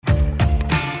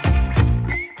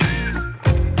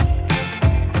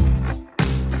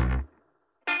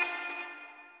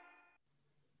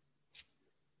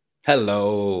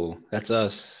Hello, that's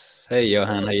us. Hey,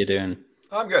 Johan, how you doing?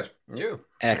 I'm good. And you?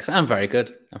 Excellent. I'm very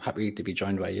good. I'm happy to be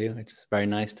joined by you. It's very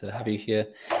nice to have you here,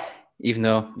 even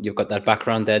though you've got that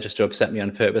background there just to upset me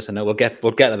on purpose. I know we'll get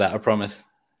to that. I promise.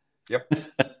 Yep.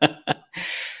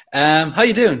 How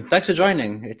you doing? Thanks for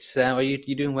joining. It's are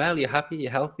you doing well? You happy? You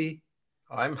healthy?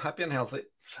 I'm happy and healthy.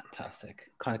 Fantastic.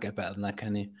 Can't get better than that,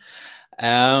 can you?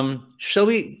 Shall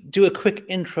we do a quick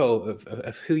intro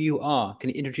of who you are? Can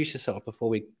you introduce yourself before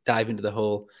we dive into the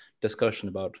whole discussion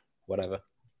about whatever?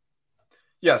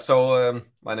 Yeah, so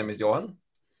my name is Johan.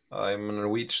 I'm a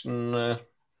Norwegian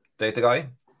data guy,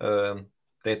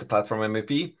 data platform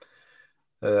MVP.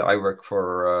 I work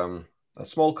for a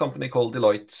small company called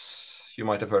Deloitte. You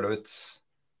might have heard of it.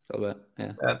 A little bit,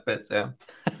 yeah. A bit, yeah.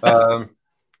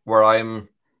 Where I'm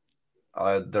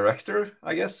a director,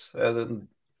 I guess.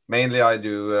 Mainly I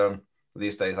do,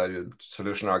 these days, I do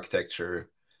solution architecture,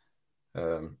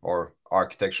 or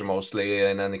architecture mostly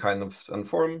in any kind of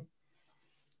form.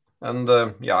 And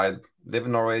yeah, I live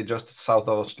in Norway, just south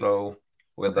of Oslo,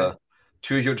 with Okay.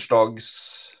 two huge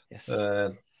dogs, Yes.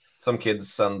 some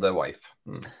kids, and a wife.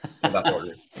 In that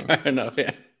order. Fair enough,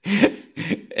 yeah.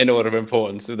 In order of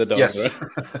importance with the dogs, Yes.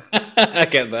 right? I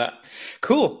get that.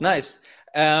 Cool, nice.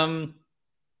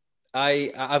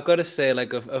 I've got to say,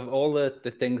 like of all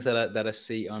the things that I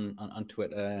see on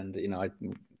Twitter, and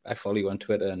I follow you on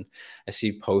Twitter and I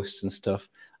see posts and stuff.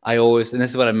 I always, and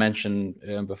this is what I mentioned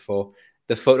before,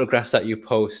 the photographs that you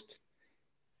post,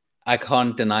 I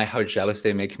can't deny how jealous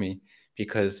they make me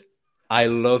because I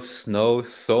love snow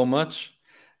so much,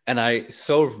 and I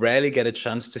so rarely get a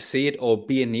chance to see it or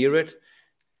be near it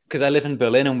because I live in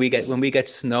Berlin, and when we get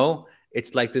snow,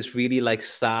 it's like this really like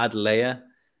sad layer,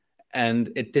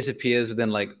 and it disappears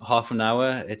within like half an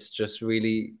hour. It's just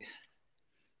really,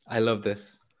 I love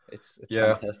this. It's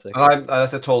Yeah. fantastic. And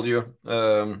as I told you,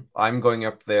 I'm going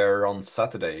up there on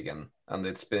Saturday again, and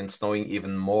it's been snowing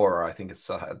even more. I think it's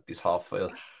this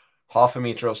half a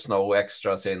meter of snow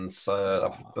extra since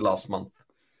the last month.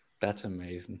 That's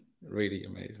amazing. Really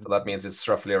amazing. So that means it's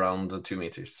roughly around 2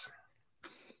 meters.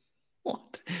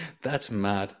 What? That's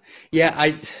mad. Yeah,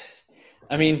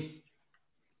 I mean,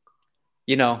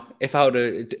 if I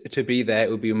were to be there,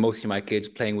 it would be mostly my kids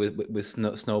playing with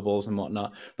snowballs and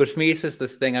whatnot. But for me, it's just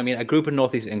this thing. I mean, I grew up in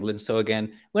Northeast England, so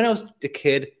again, when I was a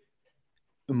kid,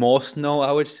 more snow,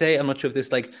 I would say. I'm not sure if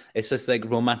this like it's just like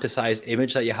romanticized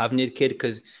image that you have in your kid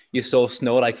because you saw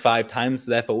snow like 5 times,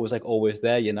 therefore it was like always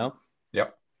there.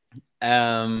 Yep.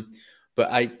 Um,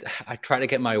 but I try to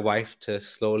get my wife to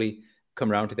slowly come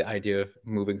around to the idea of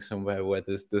moving somewhere where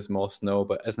there's more snow.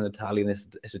 But as an Italian,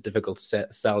 it's a difficult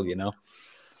sell.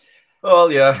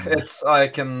 Well, yeah, I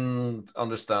can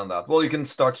understand that. Well, you can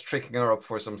start tricking her up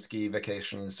for some ski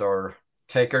vacations, or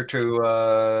take her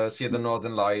to see the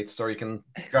Northern Lights, or you can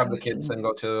grab the kids Exactly. and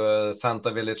go to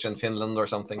Santa Village in Finland or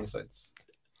something. So it's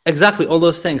Exactly, all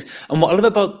those things. And what I love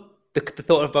about the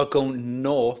thought about going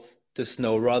north to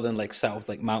snow rather than like south,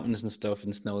 like mountains and stuff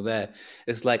and snow there,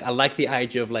 is like I like the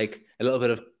idea of like a little bit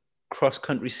of cross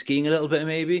country skiing, a little bit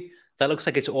maybe. That looks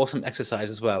like it's awesome exercise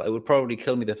as well. It would probably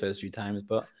kill me the first few times,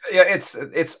 but yeah,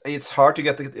 it's hard to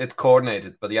get it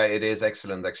coordinated, but yeah, it is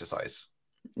excellent exercise.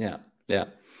 yeah, yeah.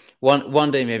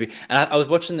 One day maybe. And I was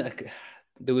watching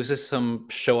there was just some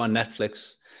show on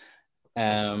Netflix,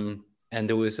 and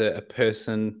there was a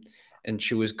person, and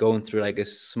she was going through like a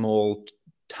small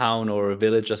town or a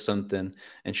village or something,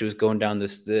 and she was going down the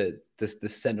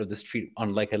center of the street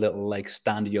on like a little like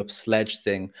standing up sledge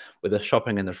thing with a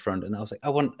shopping in the front, and I was like,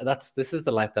 this is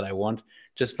the life that I want,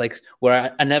 just like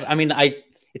where I never, I mean,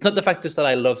 it's not the fact just that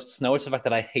I love snow, it's the fact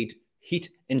that I hate heat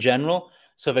in general.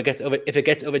 So if it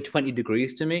gets over 20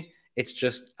 degrees to me, it's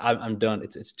just I'm done.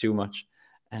 It's too much.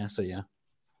 So yeah,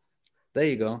 there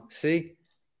you go. See,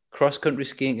 cross country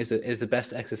skiing is the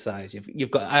best exercise.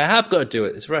 I have got to do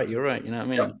it. It's right. You're right. You know what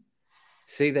I Yep. mean?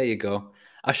 See, there you go.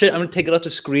 I'm going to take a lot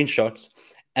of screenshots,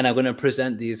 and I'm going to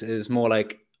present these as more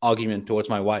like argument towards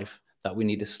my wife that we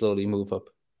need to slowly move up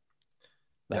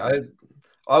that Yeah, way.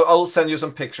 I'll send you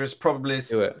some pictures. Probably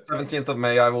Do it. 17th of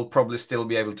May, I will probably still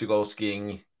be able to go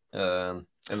skiing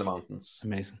in the mountains.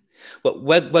 Amazing. Well,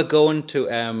 we're going to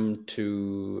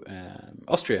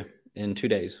Austria in 2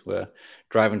 days. We're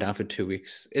driving down for 2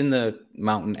 weeks in the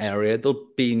mountain area. There'll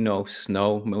be no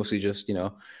snow, mostly just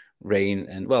rain,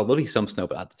 and well, there'll be some snow,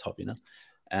 but at the top.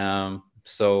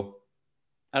 So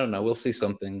I don't know. We'll see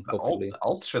something hopefully.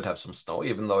 Alps should have some snow,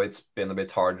 even though it's been a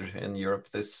bit harder in Europe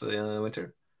this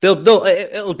winter.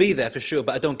 It'll be there for sure,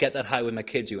 but I don't get that high with my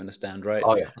kids. You understand, right?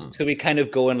 Oh yeah. So we kind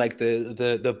of go in like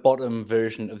the bottom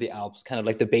version of the Alps, kind of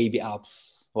like the baby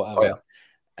Alps, Oh whatever. yeah.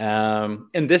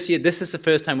 And this year, this is the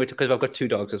first time because I've got 2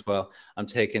 dogs as well. I'm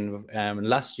taking.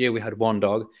 Last year we had 1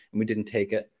 dog and we didn't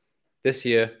take it. This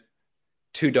year,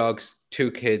 2 dogs,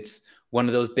 2 kids, one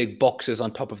of those big boxes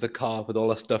on top of the car with all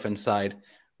the stuff inside.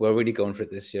 We're really going for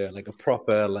it this year, like a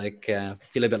proper,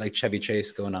 feel a bit like Chevy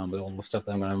Chase going on with all the stuff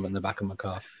that I'm going to have in the back of my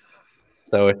car.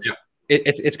 So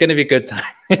it's going to be a good time.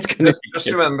 It's going to just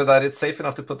remember that it's safe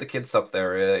enough to put the kids up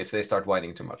there if they start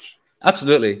whining too much.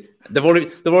 Absolutely, they've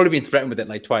already been threatened with it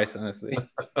like twice. Honestly,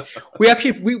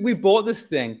 we bought this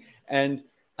thing, and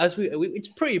as we it's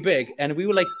pretty big, and we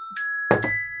were like,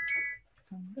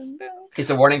 it's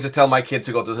a warning to tell my kid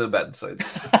to go to the bed. So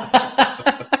it's.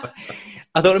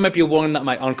 I thought it might be a warning that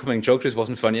my oncoming joke just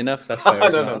wasn't funny enough. That's fair.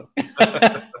 No.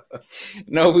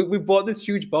 No, we bought this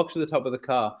huge box at the top of the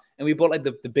car, and we bought like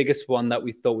the biggest one that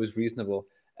we thought was reasonable.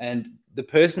 And the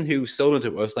person who sold it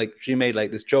to us, like, she made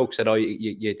like this joke, said, "Oh,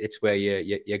 it's where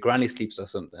your granny sleeps or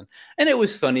something," and it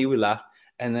was funny. We laughed,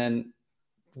 and then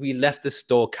we left the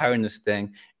store carrying this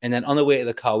thing, and then on the way to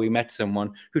the car, we met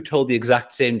someone who told the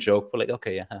exact same joke. We're like,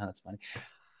 "Okay, yeah, that's funny."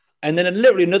 And then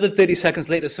literally another 30 seconds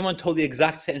later, someone told the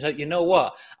exact same. Like, you know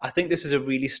what? I think this is a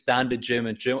really standard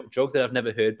German joke that I've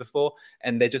never heard before.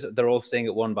 And they're all saying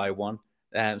it one by one.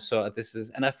 So this is,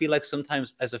 and I feel like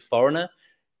sometimes as a foreigner,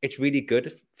 it's really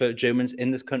good for Germans in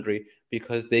this country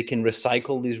because they can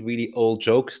recycle these really old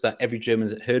jokes that every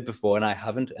German's heard before and I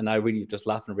haven't. And I really just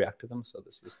laugh and react to them. So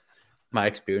this was my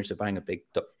experience of buying a big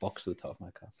box to the top of my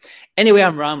car. Anyway,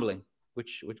 I'm rambling,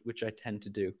 which I tend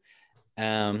to do.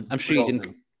 I'm sure you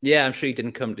didn't. Yeah, I'm sure you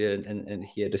didn't come to and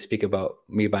here to speak about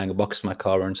me buying a box for my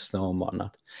car and snow and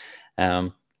whatnot.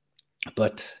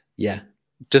 But yeah,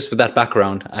 just with that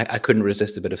background, I couldn't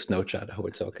resist a bit of snow chat. I hope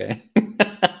it's okay.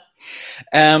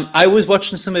 I was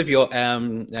watching some of your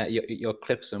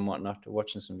clips and whatnot,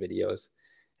 watching some videos.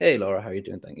 Hey, Laura, how are you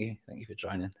doing? Thank you for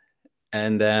joining.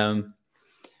 And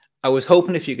I was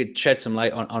hoping if you could shed some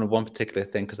light on one particular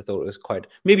thing because I thought it was quite,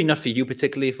 maybe not for you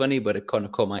particularly funny, but it kind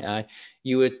of caught my eye.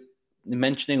 You were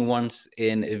mentioning once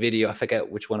in a video, I forget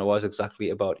which one it was exactly,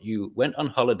 about you went on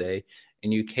holiday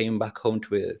and you came back home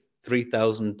to a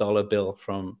 $3,000 bill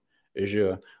from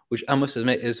Azure, which I must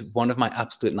admit is one of my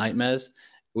absolute nightmares,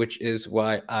 which is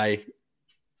why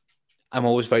I'm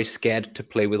always very scared to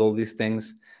play with all these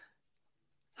things.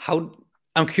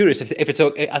 I'm curious if it's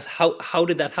okay, as how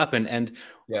did that happen, and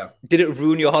did it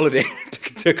ruin your holiday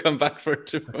to come back for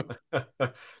it?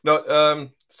 No,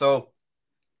 so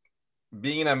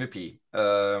being an MVP,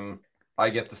 I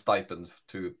get the stipend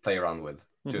to play around with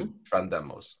to run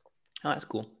demos. Oh, that's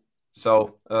cool.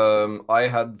 So I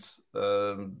had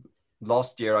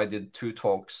last year I did 2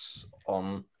 talks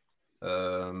on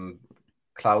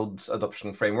cloud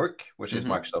adoption framework, which is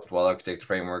Microsoft Wall Architecture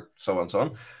framework, so on and so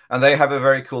on. And they have a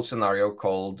very cool scenario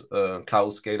called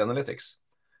cloud scale analytics,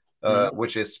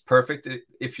 which is perfect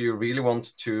if you really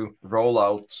want to roll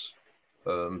out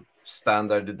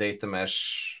standard data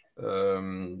mesh.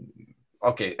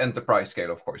 Enterprise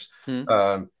scale, of course,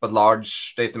 but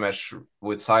large data mesh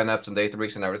with Synapse and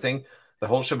Databricks and everything. The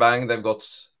whole shebang. They've got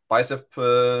bicep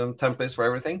templates for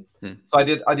everything. So I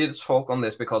did a talk on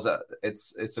this because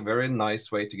it's a very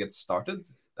nice way to get started,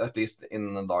 at least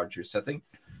in a larger setting.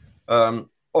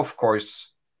 Of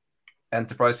course,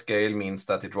 enterprise scale means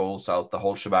that it rolls out the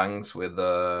whole shebangs with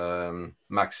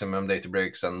maximum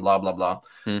Databricks and blah blah blah.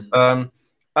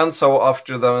 And so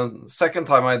after the second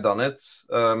time I'd done it,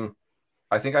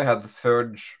 I think I had the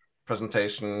third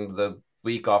presentation the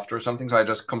week after or something, so I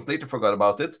just completely forgot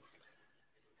about it.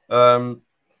 And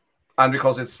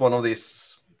because it's one of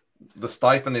these, the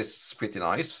stipend is pretty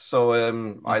nice, so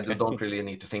I don't really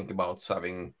need to think about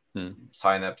having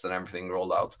Synapse and everything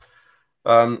rolled out.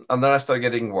 And then I started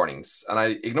getting warnings, and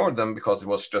I ignored them because it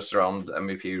was just around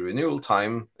MVP renewal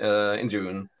time in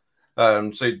June.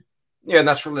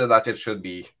 Naturally that it should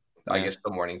be, I guess,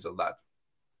 some warnings of that.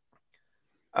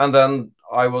 And then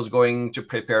I was going to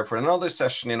prepare for another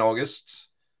session in August,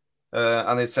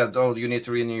 and it said, "Oh, you need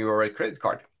to renew your credit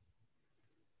card."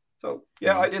 So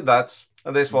I did that,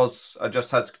 and this was, I just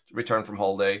had returned from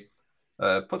holiday,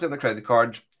 put in the credit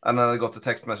card, and then I got a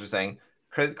text message saying,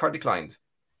 "Credit card declined."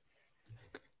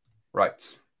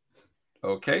 Right.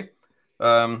 Okay.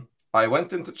 I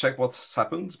went in to check what's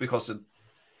happened because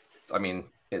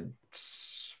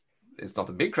it's not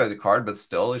a big credit card, but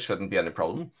still, it shouldn't be any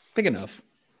problem. Big enough.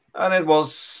 And it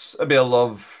was a bill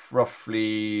of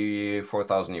roughly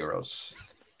 4,000 euros.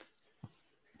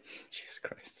 Jesus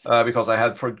Christ. Because I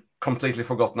had completely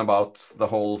forgotten about the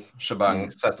whole shebang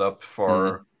setup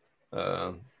for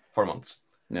 4 months.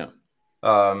 Yeah.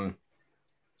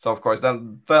 So, of course,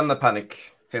 then the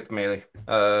panic hit me.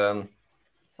 And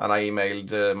and I emailed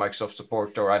Microsoft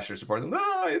support or Azure support, and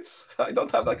I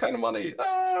don't have that kind of money.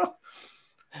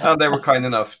 And they were kind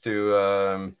enough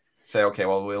to say, okay,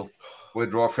 well, we'll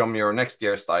withdraw from your next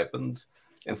year's stipend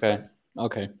instead.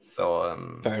 Okay.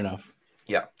 So fair enough.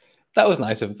 Yeah, that was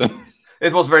nice of them.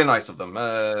 It was very nice of them.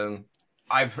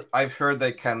 I've heard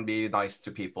they can be nice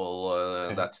to people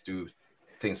that do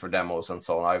things for demos and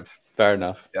so on. Fair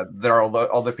enough. Yeah, there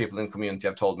are other people in the community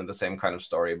have told me the same kind of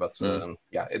story, but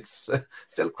yeah, it's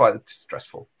still quite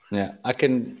stressful. Yeah, I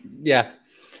can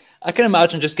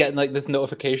imagine just getting like this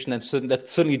notification and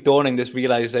that's suddenly dawning this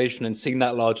realization and seeing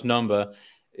that large number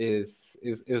is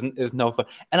no fun.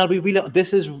 And I'll be real.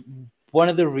 This is one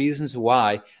of the reasons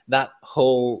why that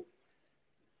whole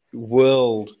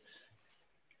world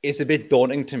is a bit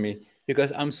daunting to me,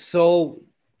 because I'm so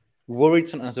worried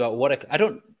sometimes about what I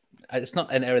don't. It's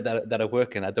not an area that I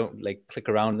work in. I don't like click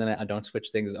around in it. I don't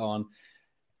switch things on,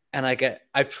 and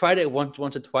I've tried it once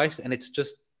or twice, and it's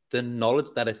just the knowledge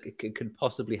that it could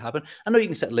possibly happen. I know you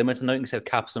can set limits. I know you can set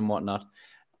caps and whatnot.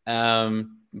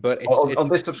 But it's on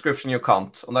this subscription you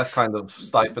can't. On that kind of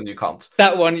stipend you can't.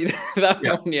 That one,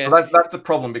 yeah. So that's a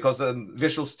problem, because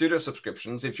Visual Studio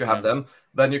subscriptions, if you have them,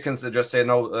 then you can just say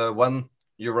no. When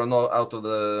you run out of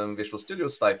the Visual Studio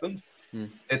stipend,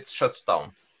 it shuts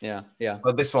down. Yeah.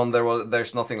 But this one,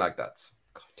 there's nothing like that.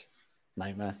 God,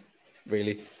 nightmare,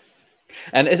 really.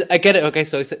 And I get it. Okay,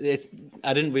 so it's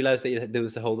I didn't realize that there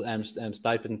was a whole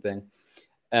stipend thing.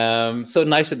 So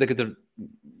nice that they could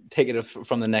take it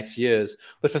from the next years.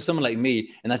 But for someone like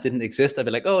me, and that didn't exist, I'd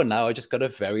be like, oh, now I just got a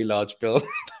very large bill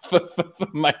for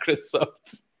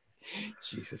Microsoft.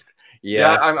 Jesus.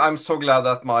 Yeah, I'm so glad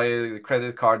that my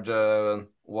credit card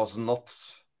was not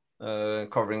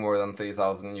covering more than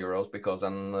 3,000 euros, because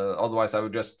then otherwise I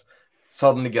would just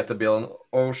suddenly get the bill and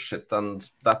oh shit, and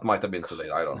that might have been too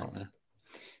late. I don't know.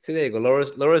 See, there you go.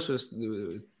 Laura's was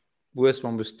the worst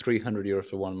one was 300 euros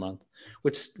for 1 month,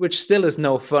 which still is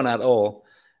no fun at all.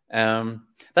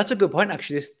 That's a good point,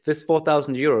 actually. This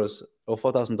 4,000 euros or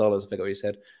 $4,000, I forget what you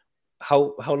said.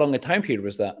 How long a time period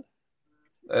was that?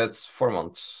 It's 4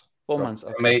 months. 4 months.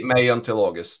 Okay. May until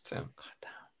August. Yeah. God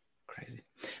damn, crazy.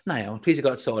 No, I'm pleased you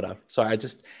got it sorted out. Sorry,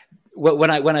 when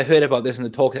I heard about this in the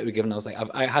talk that we given, I was like,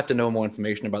 I have to know more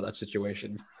information about that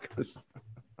situation, because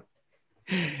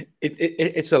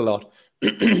it's a lot.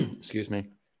 Excuse me.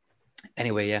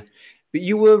 Anyway, yeah. But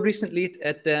you were recently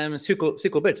at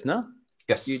SQL Bits, no?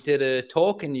 Yes. You did a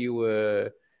talk and you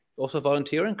were also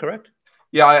volunteering, correct?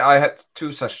 Yeah, I had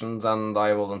 2 sessions and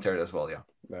I volunteered as well, yeah.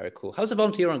 Very cool. How's the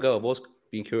volunteering go? I've always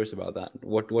been curious about that.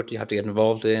 What do you have to get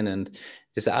involved in, and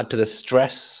just add to the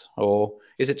stress, or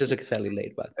is it just fairly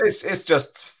laid back? It's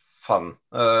just fun.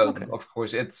 Okay. Of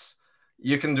course,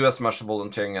 you can do as much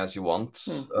volunteering as you want.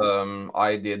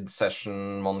 I did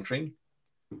session monitoring.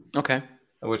 Okay.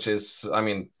 Which is, I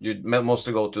mean, you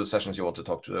mostly go to sessions you want to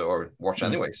talk to or watch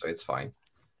anyway, so it's fine.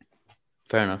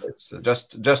 Fair enough. It's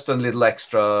just a little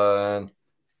extra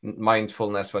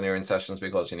mindfulness when you're in sessions,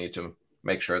 because you need to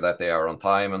make sure that they are on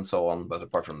time and so on. But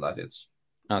apart from that, it's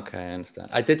okay. I understand.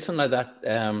 I did something like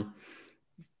that.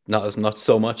 Not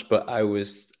so much, but I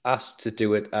was asked to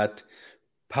do it at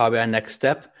Power BI Next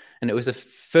Step, and it was the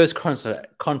first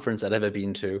conference I'd ever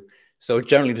been to. So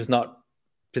generally, just not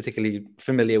particularly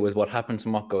familiar with what happens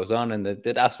and what goes on, and they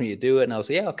did ask me to do it, and I was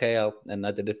like, yeah, okay, and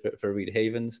I did it for Reed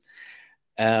Havens.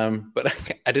 But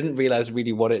I didn't realize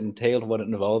really what it entailed, what it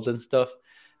involves and stuff.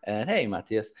 And hey,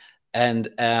 Matthias. And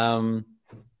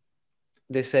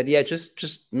they said, yeah,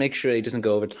 just make sure it doesn't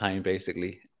go over time,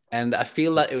 basically. And I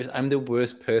feel that I'm the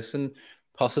worst person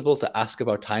possible to ask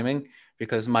about timing,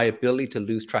 because my ability to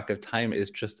lose track of time is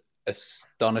just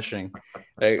astonishing.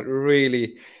 Like,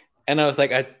 really. And I was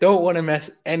like, I don't want to mess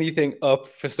anything up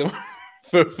for someone.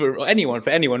 For anyone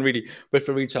really, but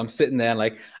for Reed, so I'm sitting there and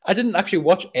like, I didn't actually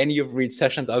watch any of Reed's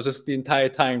sessions. I was just the entire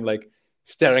time like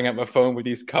staring at my phone with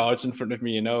these cards in front of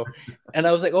me, and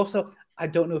I was like, also, I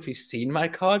don't know if he's seen my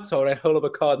card, so I hold up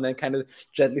a card and then kind of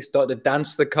gently start to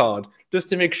dance the card just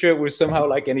to make sure it was somehow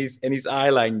like in his eye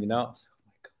line, I was like, oh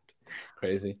my God,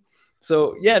 crazy.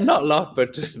 So yeah, not a lot,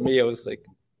 but just for me, I was like,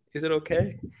 is it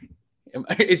okay?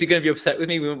 Is he going to be upset with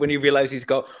me when he realized he's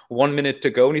got 1 minute to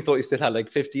go and he thought he still had like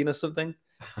 15 or something?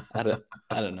 I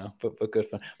don't know, but good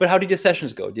fun. But how did your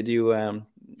sessions go? Did you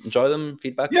enjoy them?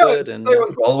 Feedback good? And they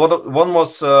went well. One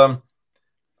was a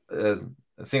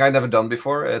thing I'd never done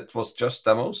before. It was just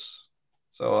demos.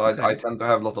 So okay. I tend to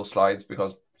have a lot of slides,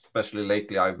 because especially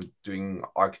lately I'm doing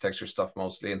architecture stuff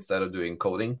mostly instead of doing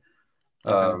coding.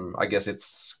 Okay. I guess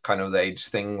it's kind of the age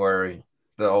thing where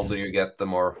the older you get, the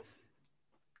more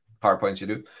PowerPoints you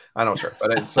do. I'm not sure,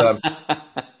 but it's still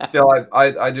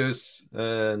I do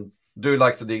do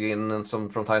like to dig in and some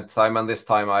from time to time. And this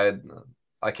time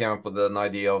I came up with an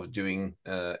idea of doing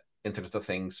Internet of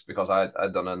Things, because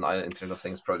I'd done an Internet of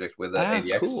Things project with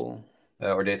ADX Cool.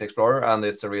 or Data Explorer, and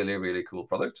it's a really, really cool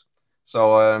product.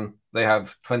 So they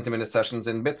have 20-minute sessions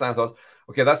in bits, and I thought,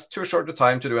 okay, that's too short a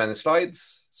time to do any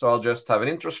slides, so I'll just have an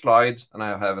intro slide, and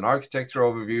I have an architecture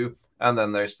overview, and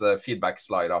then there's the feedback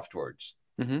slide afterwards.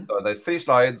 Mm-hmm. So there's 3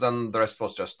 slides, and the rest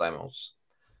was just demos.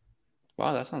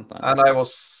 Wow, that sounds nice. And I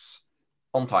was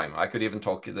on time. I could even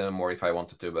talk more if I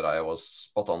wanted to, but I was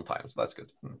spot on time, so that's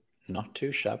good. Not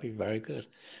too shabby, very good.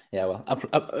 Yeah, well,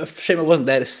 I'm shame I wasn't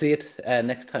there to see it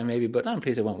next time maybe, but I'm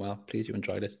pleased it went well. Pleased you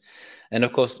enjoyed it. And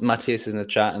of course, Matthias is in the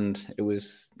chat, and it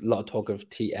was a lot of talk of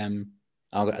TM.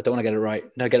 I don't want to get it right.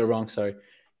 No, get it wrong. Sorry,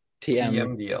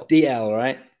 TMDL. DL,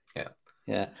 right?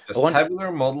 Yeah. Just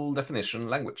tabular model definition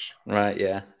language. Right.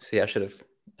 Yeah. See, I should have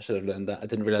learned that. I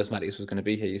didn't realize Matthias was going to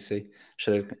be here. You see,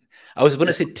 I was going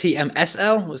to say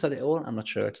TMSL. Was that it all? I'm not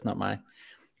sure. It's not my.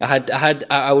 I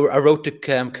wrote to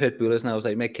Kurt Bullers, and I was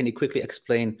like, mate, can you quickly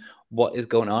explain what is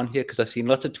going on here? Because I've seen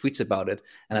lots of tweets about it,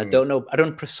 and I don't know. I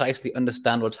don't precisely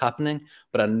understand what's happening,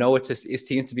 but I know it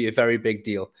seems to be a very big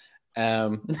deal.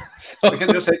 So we can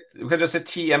just say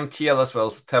TMTL as well,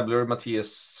 tabular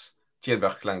Matthias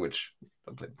Tierbach language.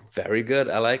 Very good.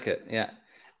 I like it. Yeah,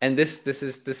 and this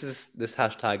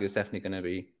hashtag is definitely going to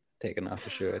be taken off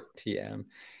for sure.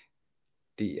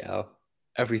 TMDL,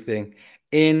 everything.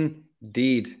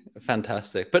 Indeed,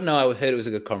 fantastic. But no, I heard it was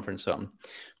a good conference, so I'm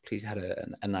pleased you had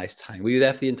a nice time. Were you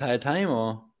there for the entire time,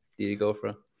 or did you go for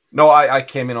a... No, I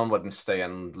came in on Wednesday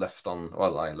and left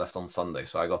on Sunday,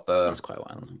 so I got the... That's quite a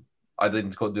while. I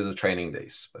didn't go do the training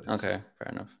days. But okay,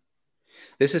 fair enough.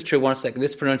 This is true. 1 second.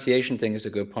 This pronunciation thing is a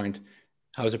good point.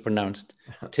 How is it pronounced?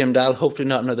 Tim Dahl, hopefully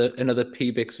not another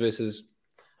PBix versus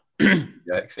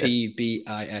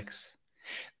PBIX.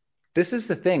 This is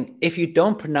the thing. If you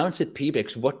don't pronounce it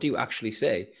PBix, what do you actually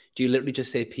say? Do you literally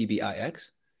just say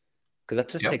PBIX? Because that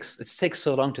just takes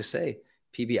so long to say.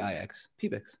 PBIX.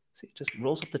 PBix. See, it just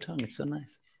rolls off the tongue. It's so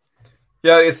nice.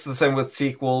 Yeah, it's the same with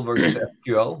SQL versus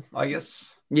SQL, I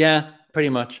guess. Yeah, pretty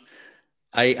much.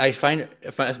 I find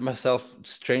myself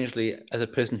strangely, as a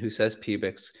person who says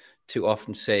PBix, too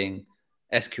often saying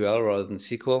SQL rather than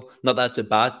SQL. Not that it's a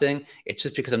bad thing. It's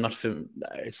just because I'm not.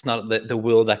 It's not the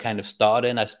world I kind of started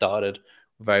in. I started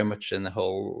very much in the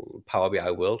whole Power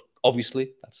BI world.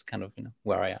 Obviously, that's kind of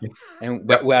where I am and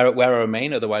where I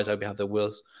remain. Otherwise, I'd have the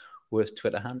world's worst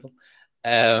Twitter handle.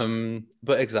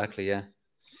 But exactly, yeah,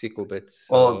 SQL bits.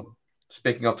 So. Well,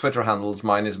 speaking of Twitter handles,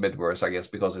 mine is a bit worse, I guess,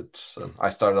 because it's. I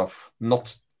started off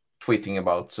not tweeting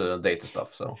about data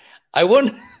stuff. So I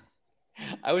won.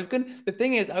 The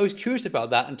thing is, I was curious about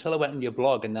that until I went on your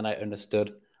blog, and then I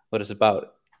understood what it's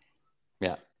about.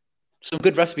 Yeah. Some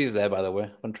good recipes there, by the way.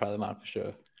 I'm going to try them out for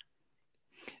sure.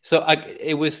 So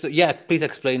please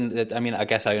explain that. I mean, I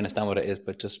guess I understand what it is,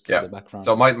 but just for the background.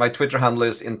 So my Twitter handle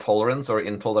is intolerance or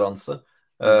intolerance.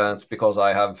 It's because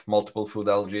I have multiple food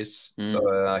allergies.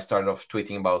 So I started off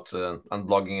tweeting about and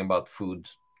blogging about food,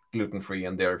 gluten-free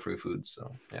and dairy-free foods.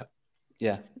 So, yeah.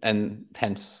 Yeah, and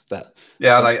hence that.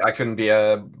 Yeah, and I couldn't be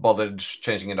bothered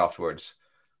changing it afterwards,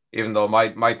 even though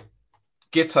my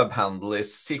GitHub handle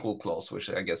is SQL Clause,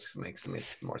 which I guess makes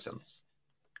more sense.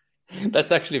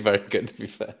 That's actually very good, to be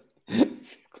fair.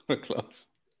 SQL Clause.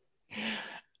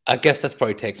 I guess that's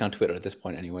probably taken on Twitter at this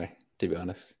point anyway, to be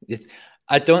honest.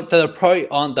 There probably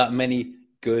aren't that many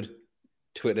good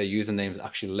Twitter usernames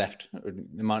actually left. Or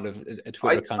the amount of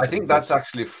Twitter accounts. I think that's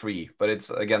actually free, but it's,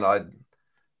 again,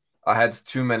 I had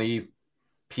too many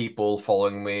people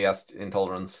following me as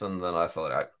intolerance, and then I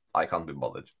thought I can't be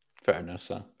bothered. Fair enough,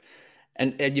 so.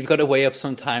 And you've got to weigh up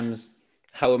sometimes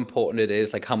how important it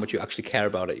is, like how much you actually care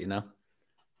about it,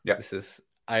 Yeah.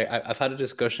 I've had a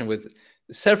discussion with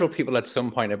several people at some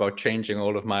point about changing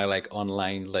all of my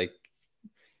online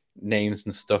names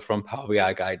and stuff from Power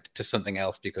BI guide to something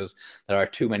else because there are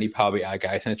too many Power BI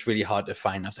guys and it's really hard to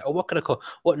find. I was like,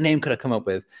 what name could I come up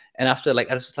with? And after I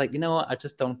was just like, I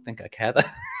just don't think I care that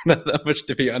much,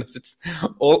 to be honest. It's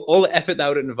all the effort that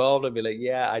would involve. I'd be like,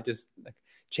 I just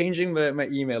changing my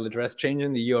email address,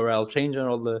 changing the URL, changing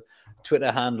all the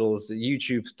Twitter handles,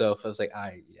 YouTube stuff. I was like,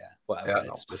 whatever.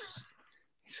 Yeah,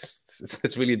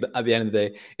 It's really, at the end of the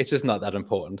day, it's just not that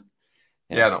important.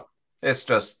 No, it's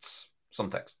just some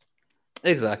text.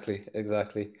 Exactly.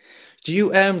 Do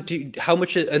you how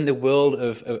much in the world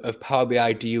of Power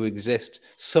BI do you exist?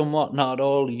 Somewhat, not at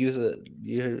all.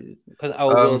 Because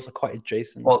our worlds are quite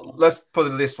adjacent. Well, let's put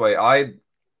it this way. I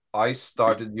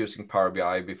started using Power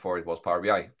BI before it was Power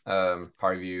BI.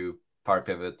 Power View, Power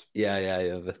Pivot. Yeah.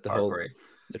 The whole Query.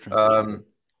 the transition.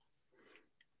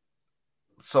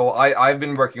 So I've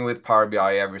been working with Power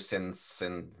BI ever since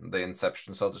in the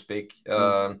inception, so to speak.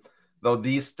 Though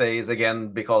these days, again,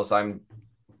 because I'm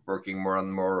working more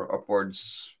and more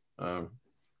upwards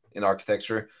in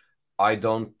architecture, I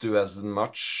don't do as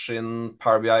much in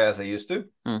Power BI as I used to.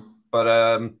 But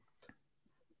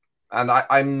and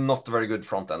I'm not a very good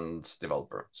front end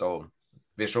developer, so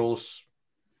visuals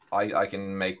I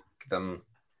can make them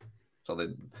so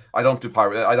that I don't do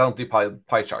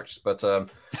pie charts, but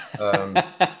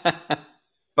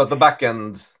but the back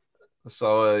end,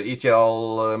 so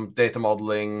ETL, data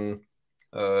modeling,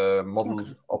 model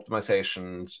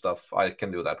optimization stuff, I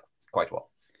can do that quite well.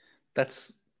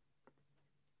 That's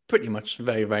pretty much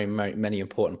very, very, very many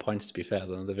important points, to be fair,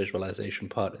 though. The visualization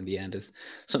part in the end is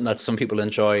something that some people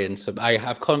enjoy. And so I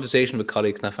have conversation with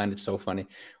colleagues, and I find it so funny.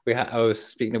 I was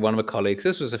speaking to one of my colleagues,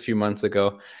 this was a few months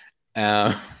ago,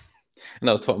 and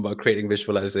I was talking about creating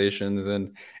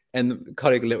visualizations, and the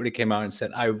colleague literally came out and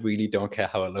said, I really don't care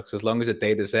how it looks. As long as the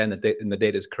data is there and the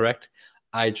data is correct,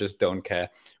 I just don't care.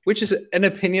 Which is an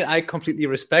opinion I completely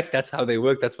respect. That's how they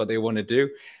work. That's what they want to do.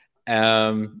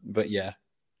 But yeah,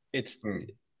 it's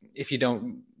if you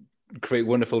don't create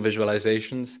wonderful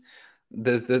visualizations,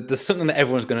 there's something that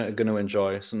everyone's gonna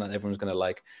enjoy, something that everyone's gonna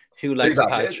like. Who likes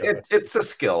pie charts? It's a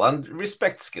skill, and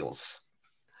respect skills.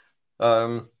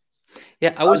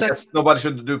 Yeah, I guess nobody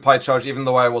should do pie charts, even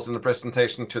though I was in a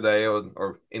presentation today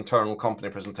or internal company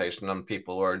presentation, and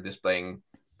people were displaying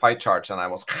pie charts, and I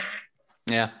was.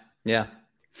 Yeah.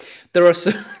 There are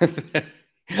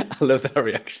I love that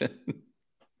reaction.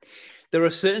 There are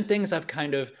certain things I've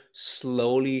kind of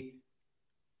slowly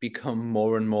become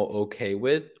more and more okay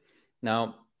with.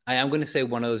 Now, I am going to say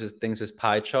one of those things is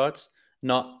pie charts,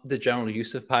 not the general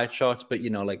use of pie charts, but,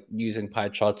 like using pie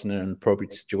charts in an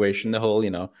appropriate situation, the whole,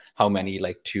 how many,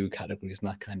 like 2 categories and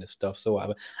that kind of stuff. So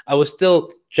whatever. I will still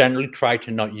generally try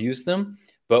to not use them,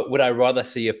 but would I rather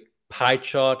see a pie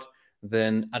chart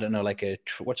than, I don't know, like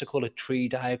what's it called? A tree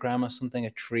diagram or something?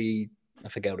 A tree, I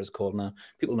forget what it's called now.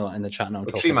 People know it in the chat now. I'm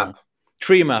talking tree map. About.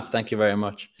 Tree map. Thank you very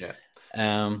much. Yeah.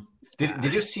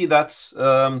 Did you see that?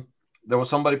 There was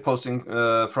somebody posting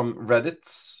from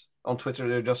Reddit on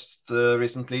Twitter just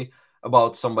recently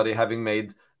about somebody having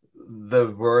made the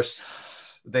worst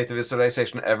data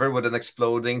visualization ever with an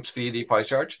exploding 3D pie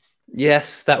chart.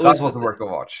 Yes, that was the work of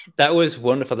watch. That was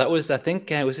wonderful. That was, I think,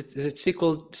 is it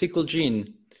SQL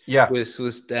Gene? Yeah.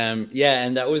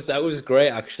 And that was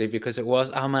great actually, because it was,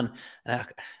 oh man,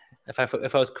 if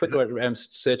I was quicker at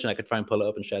searching, I could try and pull it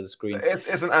up and share the screen.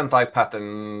 It's an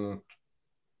anti-pattern,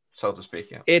 so to speak.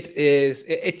 Yeah. It is.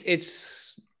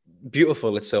 It's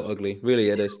beautiful. It's so ugly. Really,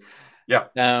 it is. Yeah.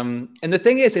 And the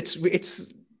thing is, it's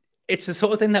the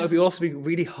sort of thing that would also be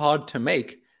really hard to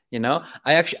make.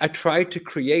 I tried to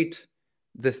create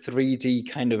the 3D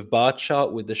kind of bar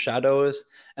chart with the shadows,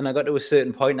 and I got to a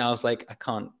certain point and I was like, I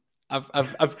can't.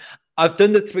 I've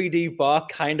done the 3D bar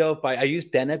kind of I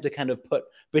used Deneb to kind of put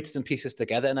bits and pieces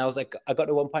together, and I was like, I got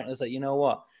to one point and I was like, you know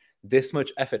what? This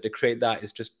much effort to create that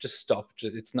is just stop.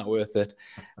 It's not worth it.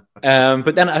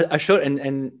 But then I showed,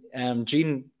 and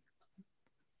Gene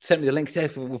sent me the link.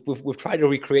 Said we've tried to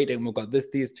recreate it, and we've got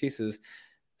these pieces.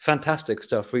 Fantastic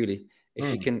stuff, really.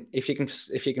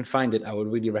 If you can find it, I would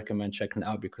really recommend checking it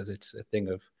out, because it's a thing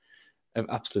of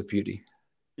absolute beauty.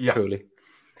 Yeah. Truly.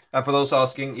 And for those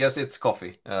asking, yes, it's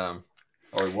coffee, or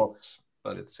it was,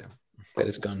 but it's But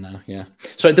it's gone now. Yeah.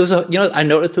 So there was I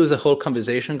noticed there was a whole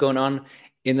conversation going on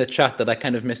in the chat that I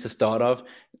kind of missed the start of,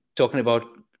 talking about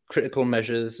critical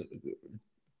measures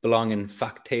belong in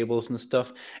fact tables and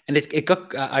stuff. And it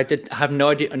got, I have no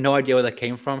idea where that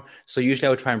came from. So usually I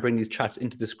would try and bring these chats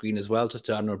into the screen as well, just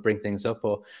to, I don't know, bring things up.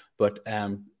 But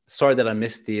sorry that I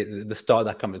missed the start of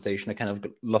that conversation. It kind of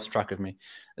lost track of me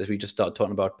as we just started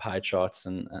talking about pie charts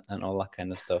and all that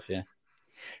kind of stuff. Yeah.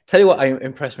 Tell you what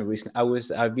impressed me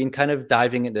recently. I've been kind of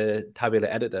diving into Tabular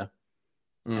Editor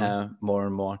more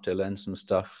and more to learn some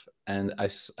stuff. And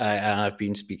I've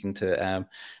been speaking to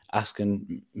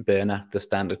asking Bernard the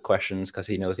standard questions, because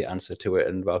he knows the answer to it,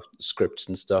 and about scripts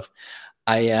and stuff.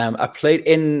 I played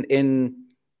in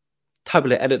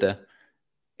Tabular Editor.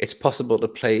 It's possible to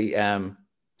play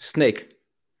Snake,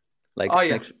 like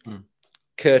Snake. Yeah.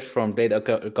 Kurt from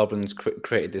Data Goblins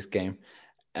created this game,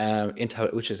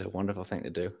 which is a wonderful thing to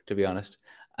do, to be honest.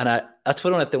 And that's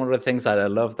one of the things that I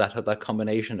love, that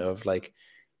combination of, like,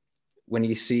 when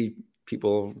you see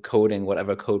people coding,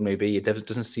 whatever code may be, it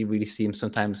doesn't really seem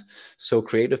sometimes so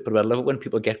creative, but I love it when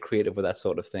people get creative with that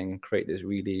sort of thing, create this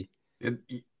really...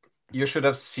 You should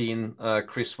have seen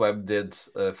Chris Webb did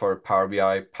for Power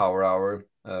BI Power Hour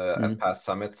at Past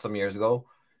Summit some years ago.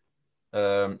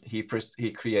 He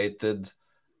created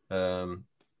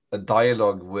a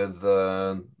dialogue with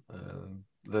the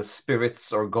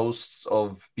spirits or ghosts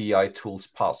of BI tools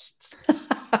past.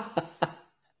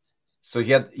 So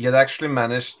he had actually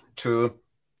managed to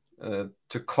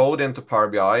code into Power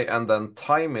BI and then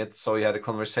time it so he had a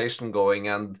conversation going,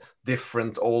 and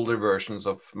different older versions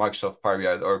of Microsoft Power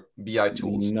BI or BI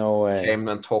tools came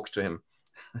and talked to him.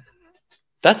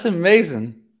 That's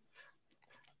amazing.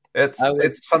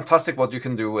 It's fantastic what you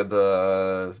can do with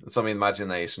some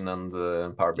imagination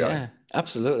and Power BI. Yeah,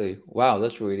 absolutely. Wow,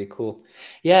 that's really cool.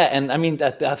 Yeah, and I mean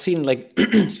that I've seen like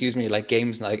excuse me, like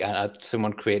games like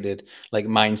someone created like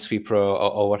Minesweeper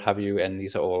or what have you, and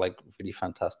these are all like really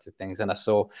fantastic things. And I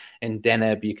saw in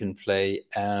Deneb you can play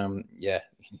in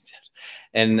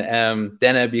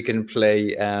Deneb you can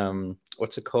play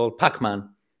what's it called?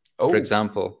 Pac-Man, for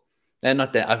example. And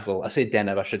not that I say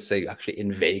Deneb, I should say actually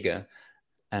in Vega.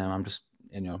 I'm just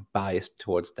biased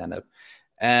towards Deneb.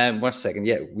 1 second.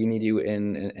 Yeah, we need you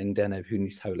in Deneb. Who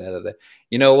needs to edit it?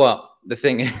 You know what? The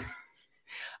thing is,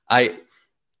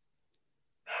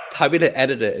 Tabular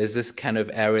Editor is this kind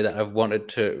of area that I've wanted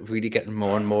to really get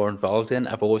more and more involved in.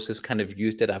 I've always just kind of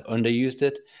used it. I've underused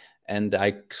it. And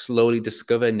I slowly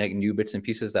discover like new bits and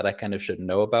pieces that I kind of should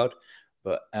know about.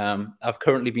 But I've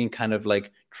currently been kind of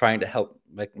like trying to help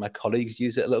like my colleagues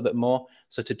use it a little bit more.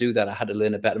 So to do that, I had to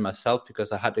learn it better myself,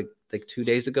 because I had to, like 2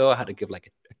 days ago, I had to give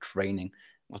like a training. It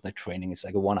wasn't a training, it's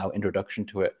like a 1 hour introduction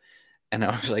to it. And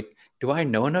I was like, do I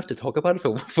know enough to talk about it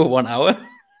for 1 hour?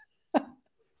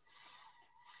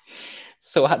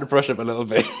 So I had to brush up a little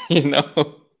bit,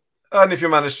 And if you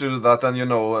manage to do that, then you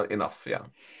know enough, yeah.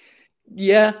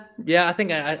 Yeah. I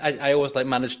think I always like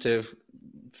managed to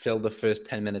fill the first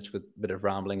 10 minutes with a bit of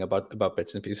rambling about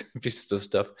bits and pieces of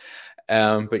stuff.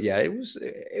 But yeah, it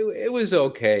was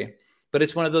okay. But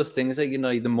it's one of those things that,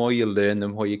 the more you learn, the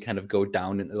more you kind of go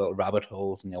down into little rabbit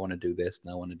holes, and I want to do this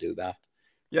and I want to do that.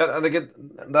 Yeah, and again,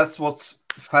 that's what's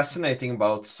fascinating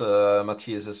about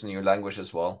Matthias's new language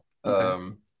as well.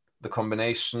 Okay. The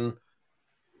combination,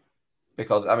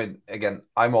 because I mean, again,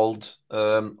 I'm old.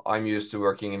 I'm used to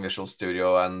working in Visual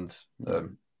Studio and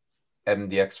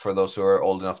MDX, for those who are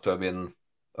old enough to have been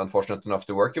unfortunate enough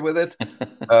to work with it,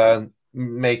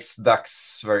 makes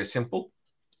DAX very simple.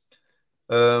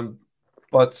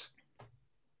 But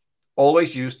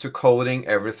always used to coding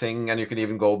everything, and you can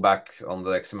even go back on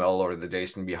the XML or the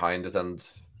JSON behind it and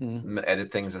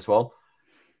edit things as well.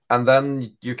 And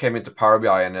then you came into Power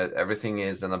BI, and everything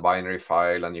is in a binary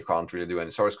file, and you can't really do any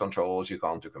source controls. You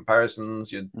can't do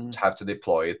comparisons. You have to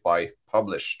deploy it by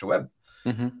publish to web.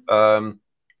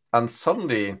 And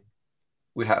suddenly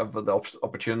we have the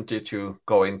opportunity to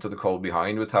go into the code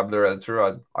behind with Tabular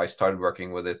Editor. I started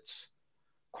working with it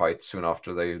quite soon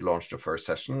after they launched the first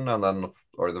session, and then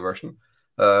or the version.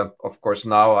 Of course,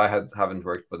 now I haven't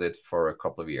worked with it for a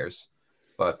couple of years,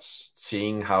 but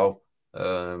seeing how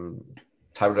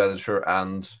Tabular Editor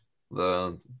and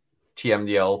the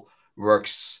TMDL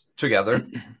works together,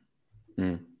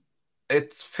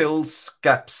 it fills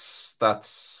gaps that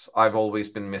I've always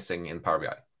been missing in Power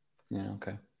BI. Yeah.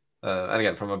 Okay. And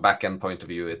again, from a back-end point of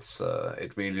view, it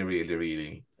really, really,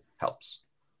 really helps.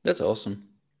 That's awesome.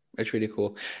 It's really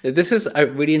cool. This is a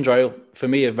really enjoyable, for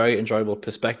me, a very enjoyable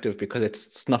perspective, because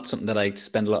it's not something that I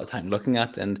spend a lot of time looking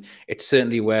at. And it's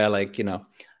certainly where, like,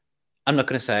 I'm not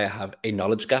going to say I have a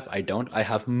knowledge gap. I don't. I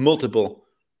have multiple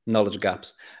knowledge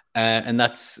gaps. And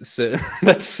that's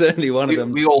certainly one of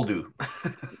them. We all do.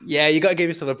 Yeah, you got to give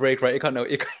yourself a break, right? You can't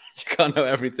know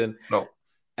everything. No.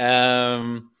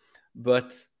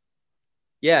 But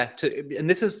yeah, and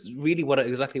this is really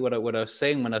exactly what I was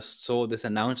saying when I saw this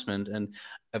announcement. And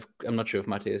I'm not sure if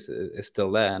Matthias is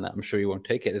still there, and I'm sure he won't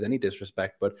take it as any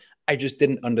disrespect, but I just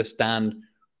didn't understand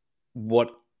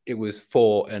what it was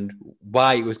for and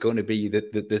why it was going to be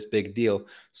this big deal.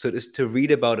 So just to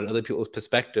read about it, other people's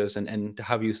perspectives, and to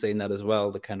have you saying that as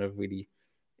well, to kind of really,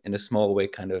 in a small way,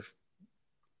 kind of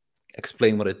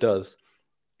explain what it does.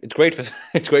 It's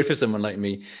great for someone like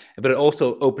me, but it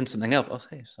also opens something up. I'll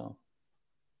say, so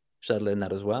should I learn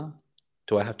that as well?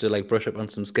 Do I have to like brush up on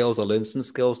some skills or learn some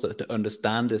skills to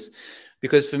understand this?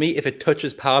 Because for me, if it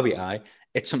touches Power BI,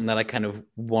 it's something that I kind of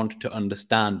want to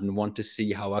understand and want to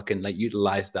see how I can like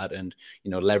utilize that and,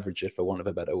 leverage it, for want of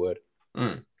a better word.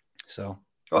 So,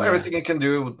 well, everything you can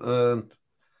do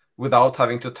without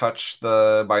having to touch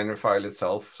the binary file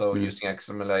itself. So using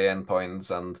XML endpoints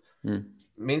and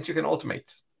means you can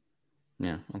automate.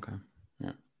 Yeah. Okay.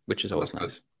 Yeah. Which is also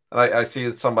nice. And I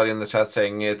see somebody in the chat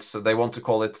saying they want to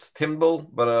call it Timble,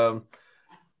 but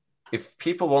if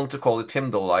people want to call it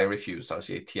Timble, I refuse. I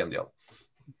say TMDL.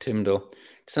 Timble.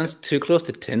 It sounds too close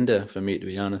to Tinder for me, to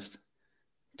be honest.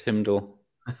 Timble.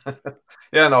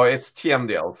 Yeah, no, it's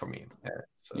TMDL for me.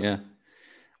 So. Yeah.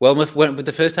 Well, with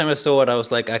the first time I saw it, I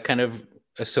was like, I kind of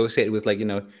associated with like,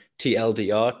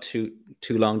 TLDR,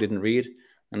 too long didn't read,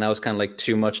 and that was kind of like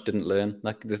too much didn't learn,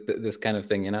 like this kind of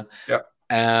thing, Yeah.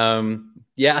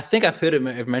 Yeah, I think I've heard it.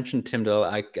 I've mentioned Tyndall.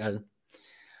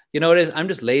 You know what it is? I'm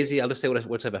just lazy. I'll just say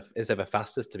whatever is ever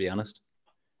fastest, to be honest.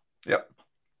 Yeah.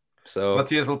 So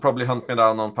Matthias will probably hunt me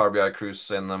down on Power BI Cruise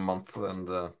in a month and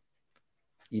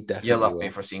you definitely yell at will. me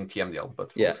for seeing TMDL.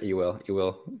 But yeah, you will.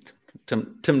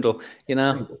 Tyndall.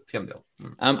 TMDL.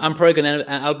 I'm probably gonna.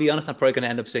 I'll be honest. I'm probably gonna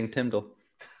end up saying Tyndall.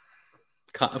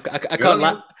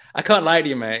 I can't lie to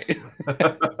you, mate.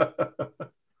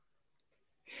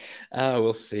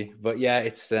 We'll see. But yeah,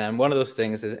 it's one of those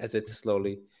things as it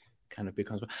slowly kind of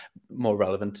becomes more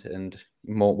relevant and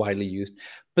more widely used.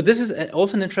 But this is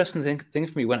also an interesting thing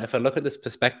for me if I look at this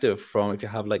perspective from if you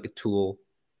have like a tool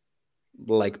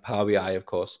like Power BI, of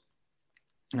course.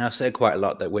 And I've said quite a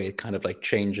lot that way it kind of like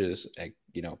changes,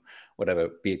 whatever,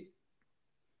 be it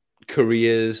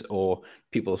careers or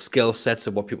people's skill sets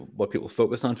of what people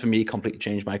focus on. For me, completely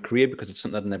changed my career because it's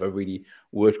something I've never really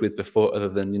worked with before, other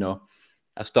than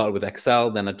I started with Excel,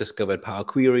 then I discovered Power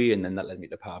Query, and then that led me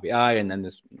to Power BI, and then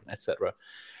this, etc.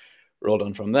 rolled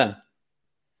on from there.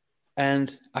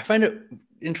 And I find it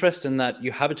interesting that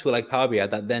you have a tool like Power BI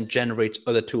that then generates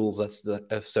other tools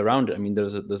that surround it. I mean,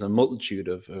 there's a multitude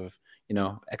of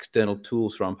external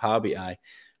tools from Power BI,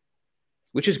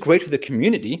 which is great for the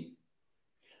community,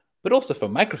 but also for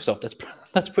Microsoft.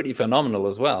 That's pretty phenomenal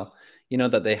as well.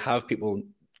 That they have people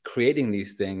creating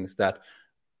these things that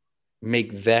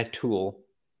make their tool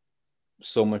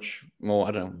so much more,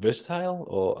 I don't know, versatile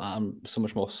or so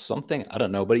much more something. I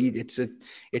don't know, but it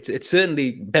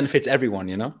certainly benefits everyone,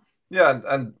 Yeah,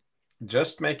 and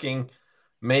just making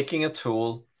a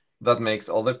tool that makes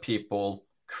other people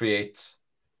create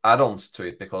add-ons to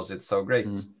it because it's so great.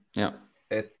 Yeah,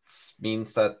 it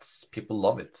means that people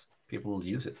love it. People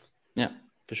use it. Yeah,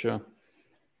 for sure.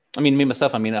 I mean, me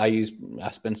myself. I mean, I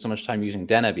spend so much time using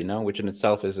Deneb, which in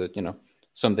itself is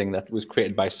something that was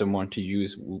created by someone to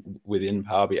use within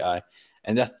Power BI.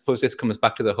 And I suppose this comes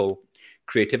back to the whole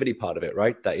creativity part of it,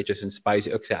 right? That it just inspires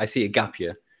you. Okay, I see a gap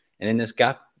here, and in this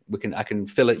gap, I can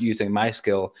fill it using my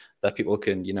skill that people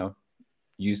can,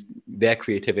 use their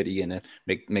creativity and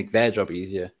make their job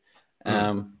easier.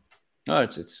 No,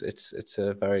 it's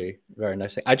a very, very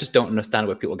nice thing. I just don't understand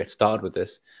where people get started with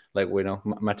this. Like,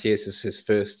 Matthias is his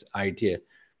first idea.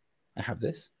 I have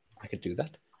this. I could do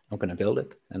that. I'm going to build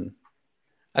it, and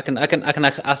I can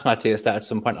ask Matthias that at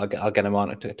some point. I'll get him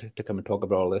on to come and talk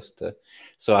about all this.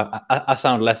 So I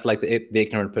sound less like the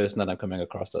ignorant person that I'm coming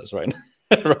across as right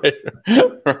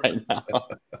right now.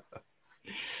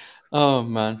 Oh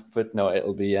man, but no,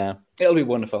 it'll be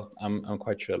wonderful. I'm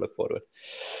quite sure. I look forward to it.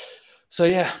 So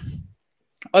yeah,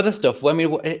 other stuff. Well, I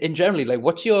mean, in generally, like,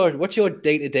 what's your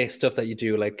day-to-day stuff that you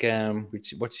do? Like,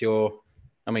 what's your?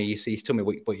 I mean, you tell me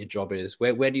what your job is.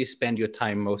 Where do you spend your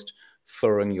time most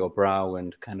furrowing your brow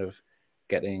and kind of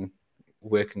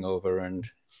working over and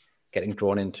getting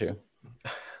drawn into?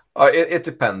 It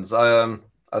depends.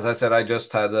 As I said, I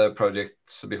just had a project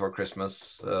before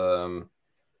Christmas,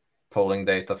 pulling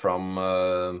data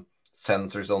from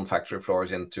sensors on factory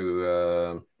floors into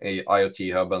a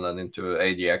IoT hub and then into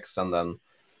ADX, and then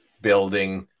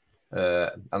building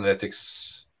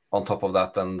analytics on top of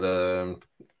that. And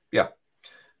yeah.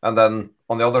 And then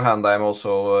on the other hand, I'm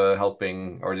also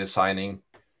helping or designing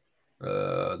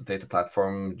data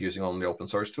platform using only open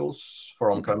source tools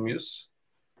for on-prem use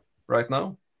right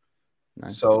now.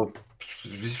 Nice. So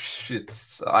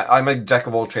I'm a jack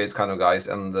of all trades kind of guys,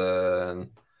 and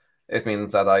it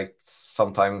means that I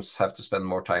sometimes have to spend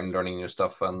more time learning new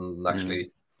stuff and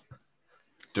actually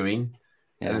doing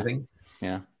anything.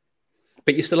 Yeah,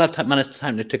 but you still have time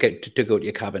to go to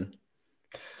your cabin.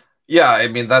 Yeah, I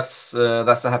mean that's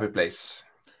a happy place.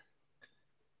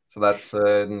 So that's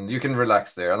you can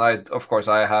relax there, and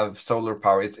I have solar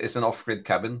power. It's an off-grid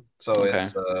cabin, so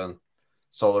it's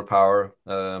solar power,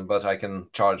 but I can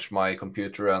charge my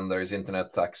computer, and there's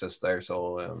internet access there.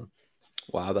 So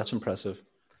wow, that's impressive.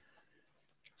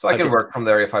 So I can work from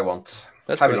there if I want.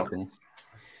 That's pretty cool.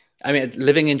 I mean,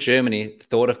 living in Germany, the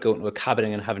thought of going to a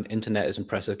cabin and having internet is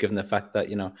impressive, given the fact that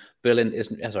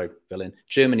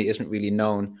Germany isn't really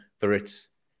known for its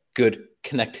good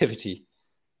connectivity.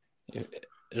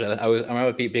 I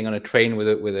remember being on a train with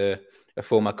a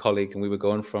former colleague, and we were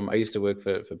going from. I used to work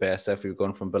for BASF. We were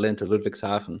going from Berlin to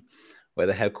Ludwigshafen, where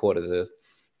the headquarters is,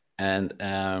 and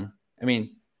I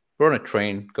mean, we're on a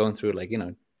train going through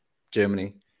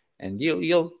Germany, and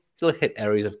you'll hit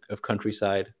areas of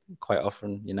countryside quite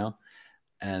often,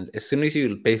 And as soon as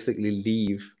you basically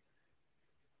leave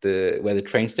where the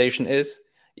train station is,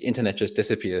 the internet just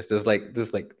disappears. There's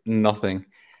like nothing.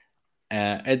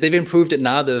 And they've improved it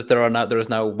now. There is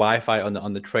now Wi-Fi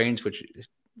on the trains, which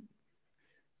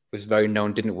was very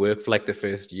known didn't work for like the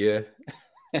first year.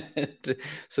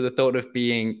 So the thought of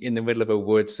being in the middle of a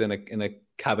woods in a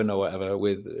cabin or whatever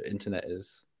with internet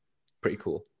is pretty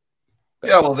cool.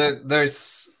 Yeah, well,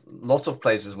 there's lots of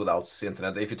places without the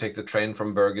internet. If you take the train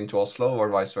from Bergen to Oslo or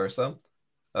vice versa,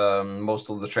 most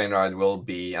of the train ride will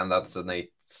be, and that's an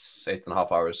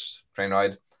 8.5 hours train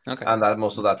ride. Okay. And that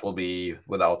most of that will be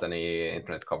without any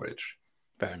internet coverage.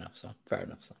 Fair enough. So.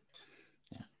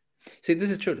 Yeah. See,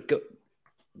 this is true.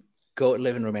 Go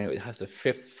live in Romania. It has the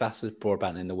 5th fastest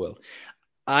broadband in the world.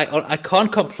 I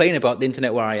can't complain about the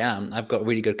internet where I am. I've got a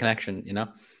really good connection, you know.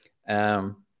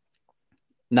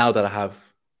 Now that I have,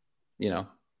 you know,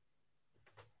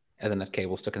 Ethernet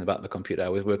cable stuck in the back of the computer, I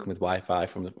was working with Wi-Fi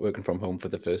working from home for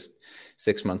the first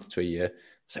 6 months to a year. I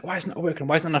was like, why isn't it not working?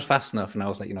 Why isn't it not fast enough? And I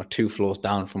was like, 2 floors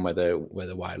down from where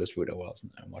the wireless router was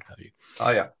and what have you.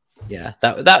 Oh yeah. Yeah,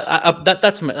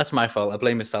 that's my fault. I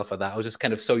blame myself for that. I was just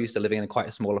kind of so used to living in quite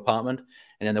a small apartment,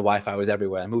 and then the Wi-Fi was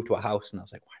everywhere. I moved to a house, and I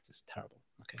was like, "Why is this terrible?"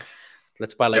 Okay,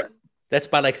 let's buy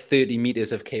like 30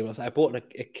 meters of cable. So I bought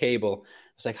a cable. I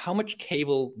was like, "How much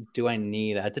cable do I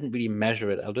need?" I didn't really measure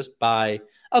it. I'll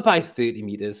buy 30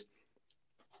 meters.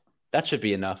 That should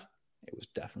be enough. It was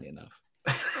definitely enough.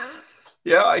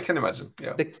 Yeah, I can imagine.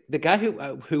 Yeah. The guy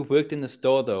who worked in the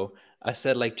store though, I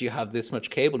said like, "Do you have this much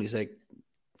cable?" He's like,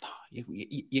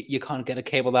 you can't get a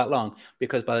cable that long,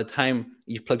 because by the time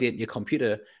you've plugged it in your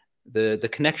computer, the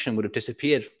connection would have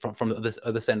disappeared from the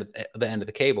other end of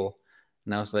the cable.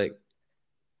 And I was like,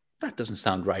 that doesn't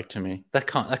sound right to me. That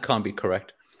can't be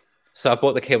correct. So I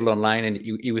bought the cable online, and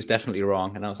he was definitely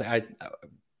wrong. And I was like,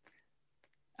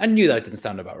 I knew that didn't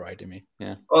sound about right to me.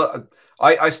 Yeah. Well,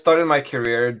 I started my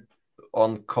career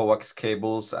on coax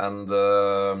cables and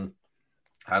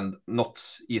not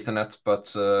Ethernet, but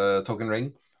token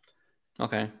ring.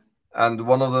 Okay. And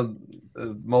one of the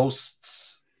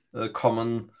most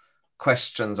common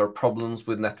questions or problems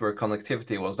with network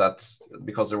connectivity was that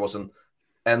because there was an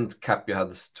end cap you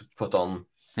had to put on.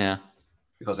 Yeah.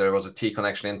 Because there was a T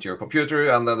connection into your computer,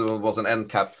 and then there was an end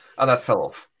cap, and that fell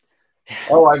off.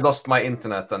 Oh, I've lost my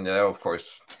internet, and yeah, of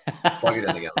course, plug it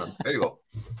in again, and there you go.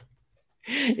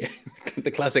 Yeah,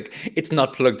 the classic. It's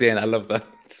not plugged in. I love that.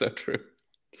 It's so true.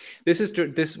 This is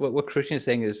true. What Christian is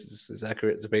saying is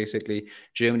accurate. It's basically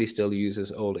Germany still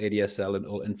uses old ADSL and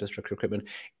old infrastructure equipment.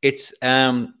 It's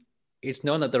known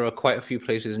that there are quite a few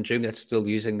places in Germany that's still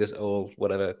using this old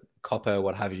whatever copper,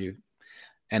 what have you,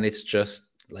 and it's just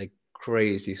like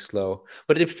crazy slow.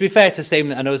 But to be fair, it's the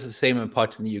same. I know it's the same in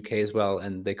parts in the UK as well,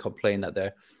 and they complain that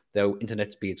their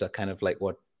internet speeds are kind of like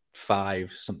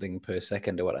 5 something per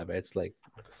second or whatever. It's like,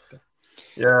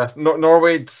 yeah,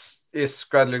 Norway is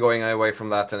gradually going away from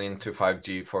that and into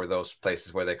 5G for those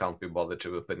places where they can't be bothered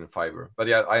to put in fiber. But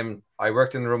yeah, I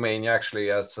worked in Romania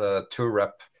actually as a tour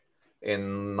rep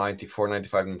in 94,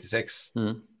 95, 96.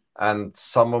 And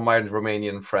some of my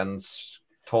Romanian friends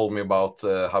told me about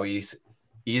how easy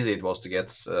it was to get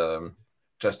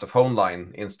just a phone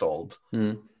line installed.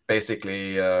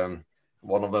 Basically,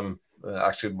 one of them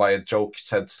actually by a joke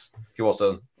said he was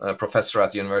a professor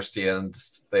at the university, and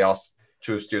they asked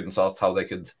 2 students how they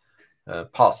could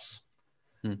pass.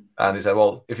 And he said,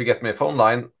 well, if you get me a phone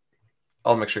line,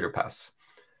 I'll make sure you pass.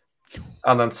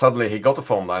 And then suddenly he got a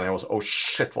phone line and he was, oh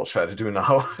shit, what should I do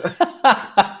now?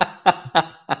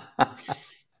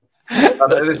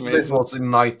 This was in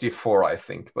 94, I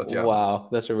think. But yeah. Wow,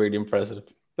 that's really impressive.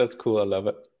 That's cool. I love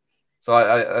it. So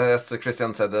as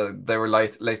Christian said, they were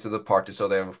late to the party, so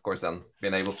they have, of course, then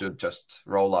been able to just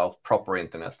roll out proper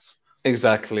internet.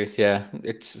 Exactly. Yeah,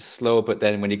 it's slow, but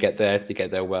then when you get there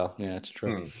well. Yeah, it's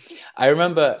true. I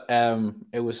remember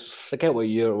it was, forget what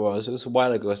year it was. It was a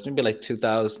while ago. It's maybe like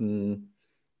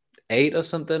 2008 or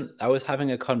something. I was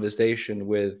having a conversation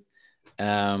with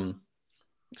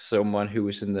someone who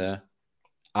was in the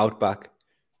outback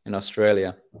in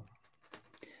Australia,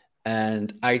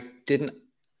 and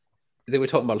they were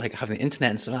talking about like having the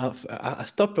internet and stuff. I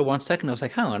stopped for 1 second. I was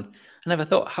like, hang on. I never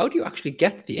thought, how do you actually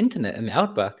get the internet in the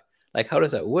outback? Like, how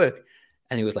does that work?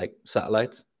 And he was like,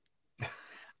 satellites.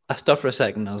 I stopped for a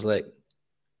second. I was like,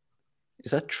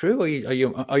 is that true?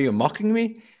 Are you mocking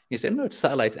me? He said, no, it's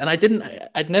satellites. And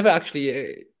I'd never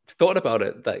actually thought about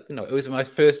it. Like, it was my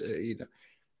first,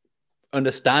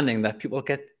 understanding that people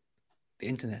get the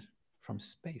internet from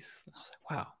space. I was like,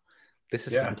 wow, this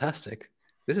is fantastic.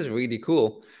 this is really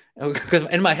cool. Because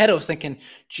in my head, I was thinking,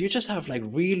 do you just have like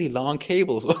really long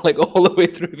cables, like all the way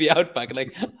through the outback?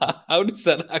 Like, how does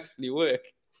that actually work?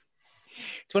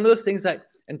 It's one of those things that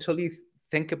until you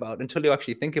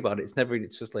actually think about it,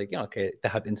 it's just like, okay, they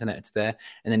have the internet, it's there.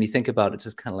 And then you think about it, it's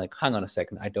just kind of like, hang on a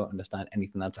second, I don't understand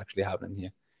anything that's actually happening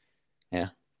here. Yeah.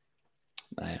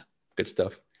 Good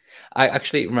stuff. I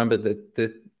actually remember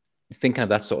the thinking of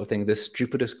that sort of thing, the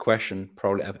stupidest question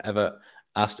probably I've ever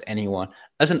asked anyone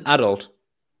as an adult,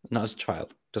 not as a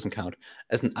child, doesn't count.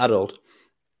 As an adult,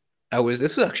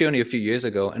 this was actually only a few years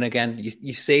ago. And again,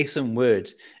 you say some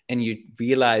words and you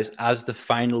realize as the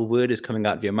final word is coming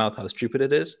out of your mouth how stupid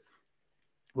it is.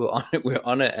 We're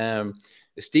on a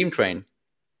steam train,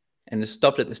 and it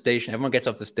stopped at the station. Everyone gets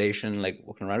off the station, like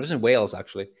walking around. It was in Wales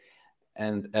actually,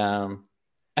 and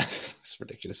it's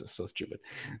ridiculous. It was so stupid.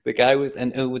 The guy was,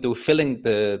 and they were filling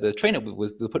the train up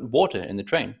with putting water in the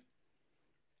train.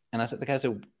 And the guy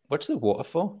said, "What's the water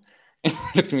for?" And he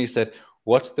looked at me and said,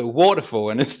 "What's the water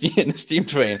for in the steam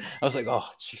train?" I was like, "Oh,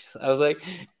 Jesus!" I was like,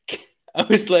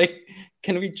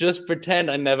 "Can we just pretend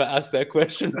I never asked that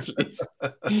question, please?"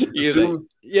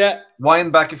 Yeah.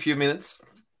 Wind back a few minutes.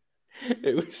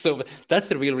 It was so. That's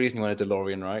the real reason you want a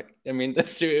DeLorean, right? I mean,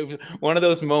 it was one of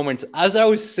those moments. As I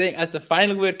was saying, as the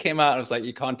final word came out, I was like,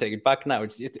 "You can't take it back now.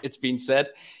 It's been said.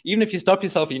 Even if you stop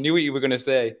yourself, you knew what you were going to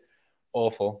say."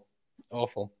 Awful.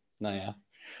 No, yeah.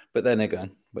 But then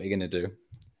again, what are you going to do?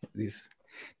 These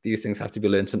things have to be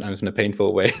learned sometimes in a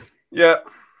painful way. Yeah.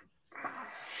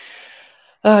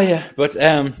 Oh yeah, but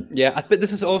yeah. But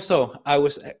this is also. I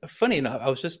was funny enough. I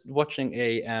was just watching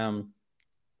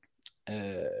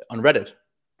on Reddit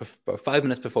about 5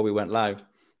 minutes before we went live,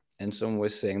 and someone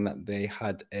was saying that they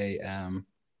had a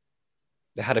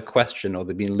question, or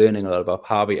they've been learning a lot about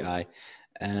Power BI,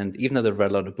 and even though they've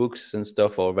read a lot of books and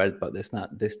stuff or read about this,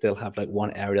 they still have like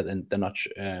one area that they're not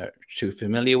too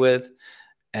familiar with,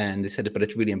 and they said, but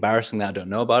it's really embarrassing that I don't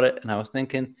know about it. And I was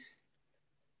thinking,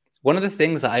 one of the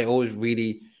things that I always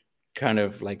really kind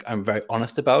of like, I'm very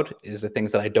honest about, is the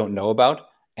things that I don't know about,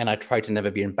 and I try to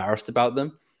never be embarrassed about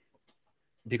them.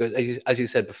 Because as you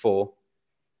said before,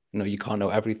 you can't know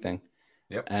everything.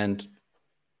 Yep. And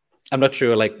I'm not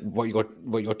sure like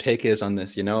what your take is on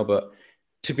this, but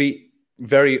to be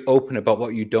very open about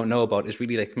what you don't know about is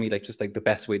really, like, for me, like, just like the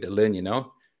best way to learn,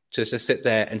 just sit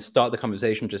there and start the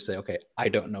conversation. Just say, okay, I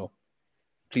don't know,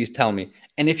 please tell me.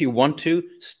 And if you want to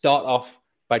start off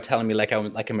by telling me like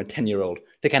I'm a 10-year-old,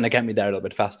 to kind of get me there a little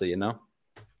bit faster,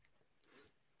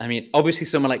 I mean, obviously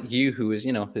someone like you who is,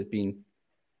 has been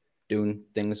doing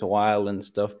things a while and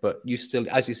stuff, but you still,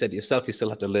 as you said yourself, you still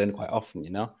have to learn quite often.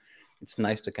 It's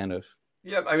nice to kind of.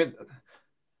 Yeah, I mean,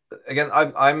 again,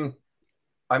 I'm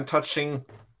touching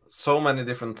so many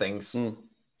different things.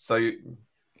 So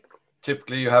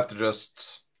typically you have to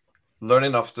just learn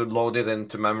enough to load it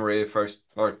into memory first,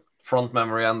 or front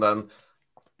memory, and then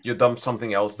you dump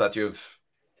something else that you've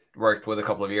worked with a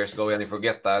couple of years ago, and you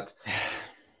forget that.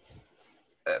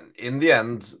 In the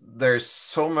end, there's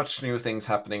so much new things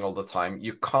happening all the time.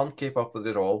 You can't keep up with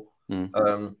it all.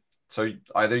 So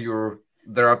either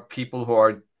there are people who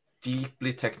are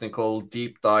deeply technical,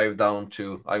 deep dive down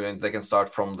to, I mean, they can start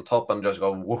from the top and just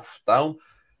go woof down.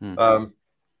 I'm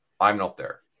not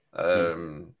there.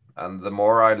 And the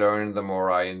more I learn, the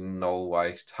more I know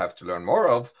I have to learn more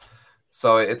of.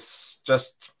 So it's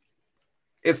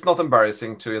not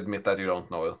embarrassing to admit that you don't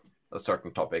know a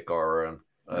certain topic or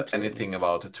anything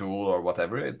about a tool or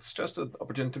whatever. It's just an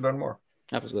opportunity to learn more.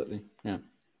 Absolutely. Yeah.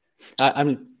 I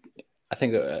mean, I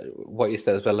think what you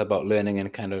said as well about learning,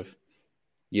 and kind of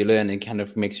you learn and kind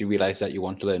of makes you realize that you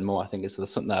want to learn more. I think it's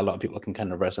something that a lot of people can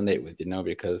kind of resonate with,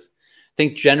 because I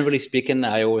think generally speaking,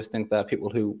 I always think that people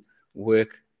who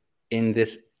work in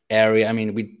this area, I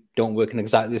mean, we don't work in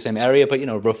exactly the same area, but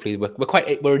roughly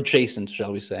we're adjacent,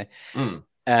 shall we say.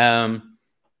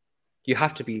 You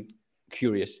have to be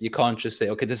curious. You can't just say,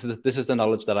 okay, this is the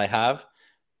knowledge that I have,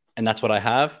 and that's what I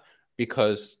have,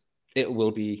 because it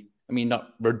will be, I mean,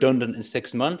 not redundant in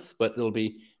 6 months, but there'll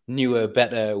be newer,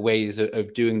 better ways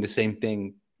of doing the same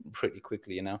thing pretty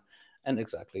quickly, and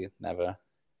exactly, never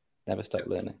stop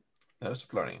learning. Never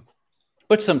stop learning.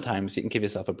 But sometimes you can give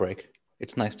yourself a break.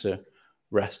 It's nice to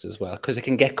rest as well, because it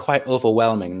can get quite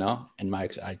overwhelming, no? And I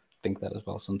think that as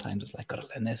well. Sometimes it's like, gotta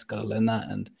learn this, gotta learn that,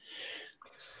 and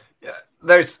yeah,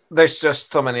 there's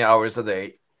just so many hours a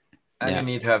day, and you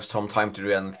need to have some time to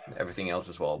do everything else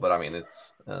as well. But I mean,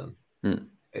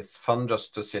 it's fun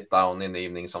just to sit down in the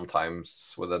evening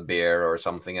sometimes with a beer or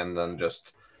something, and then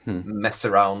just mess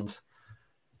around.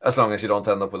 As long as you don't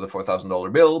end up with a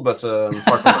 $4,000 bill, but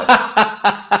apart from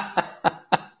that.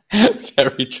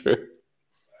 Very true.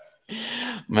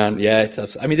 Man, yeah,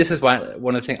 I mean, this is why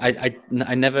one of the things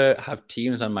I never have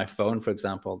Teams on my phone, for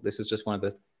example. This is just one of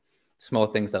the small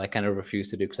things that I kind of refuse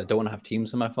to do because I don't want to have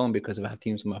Teams on my phone, because if I have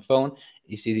Teams on my phone,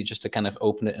 it's easy just to kind of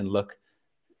open it and look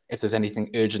if there's anything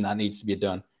urgent that needs to be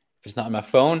done. If it's not on my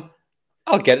phone,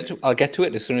 I'll get to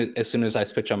it as soon as I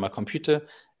switch on my computer,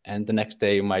 and the next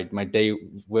day my day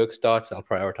work starts. I'll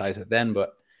prioritize it then.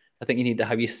 But I think you need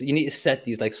to set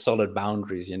these like solid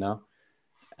boundaries, you know.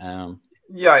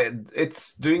 Yeah,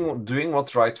 it's doing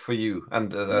what's right for you.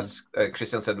 And as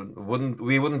Christian said,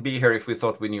 we wouldn't be here if we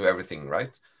thought we knew everything,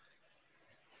 right?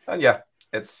 And yeah,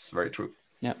 it's very true.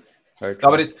 Yeah, very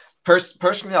true. No, but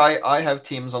personally, I have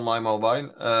Teams on my mobile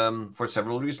for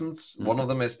several reasons. One of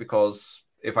them is because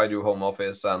if I do home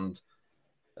office and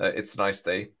it's a nice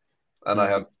day, and I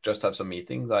have some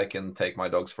meetings, I can take my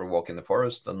dogs for a walk in the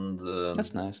forest and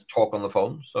that's nice. Talk on the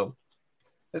phone. So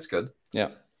it's good. Yeah,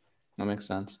 that makes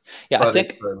sense. Yeah, but I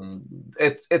think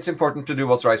it's important to do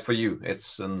what's right for you.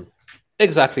 It's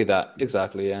exactly that.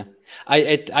 Exactly. Yeah,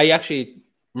 I actually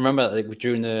remember like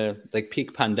during the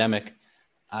peak pandemic,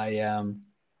 I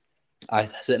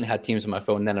certainly had Teams on my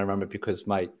phone. Then I remember because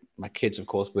my kids, of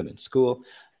course, weren't in school,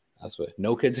 as were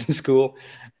no kids in school,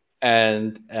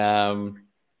 and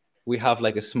we have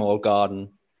like a small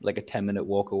garden, like a 10-minute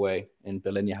walk away in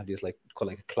Berlin. You have these called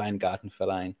like a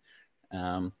Kleingartenverein,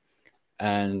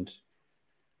 and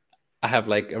I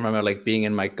remember like being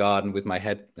in my garden with my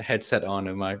headset on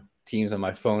and my Teams on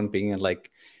my phone, being in like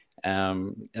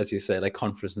as you say, like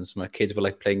conferences. My kids were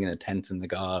like playing in the tents in the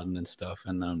garden and stuff,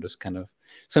 and I'm just kind of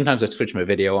sometimes I switch my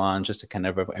video on just to kind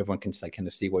of everyone can just like kind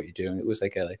of see what you're doing. It was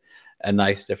like a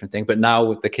nice different thing. But now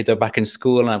with the kids are back in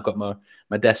school and I've got my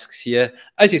desks here,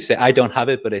 as you say, I don't have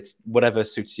it, but it's whatever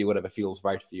suits you, whatever feels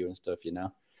right for you and stuff, you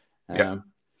know. Yeah.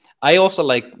 I also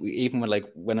even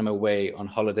when I'm away on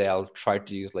holiday, I'll try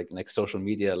to use like social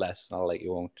media less. I'll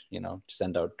won't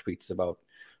send out tweets about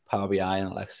Power BI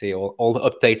and like see all the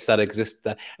updates that exist.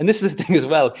 And this is the thing as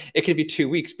well. It can be 2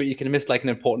 weeks, but you can miss like an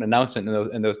important announcement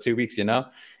in those 2 weeks, you know.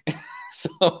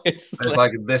 So it's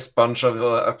like this bunch of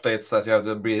updates that you have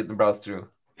to browse through.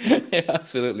 Yeah,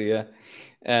 absolutely, yeah.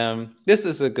 This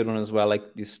is a good one as well. Like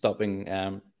stopping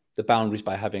the boundaries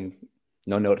by having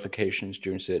no notifications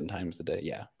during certain times of the day.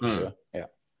 Yeah, for sure. Yeah,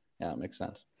 it makes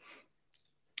sense.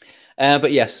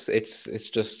 But yes, it's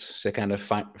just to kind of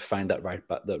find that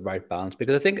right balance,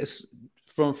 because I think it's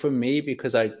for me,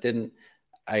 because I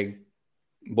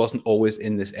wasn't always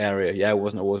in this area. Yeah, I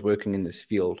wasn't always working in this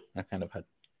field. I kind of had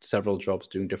several jobs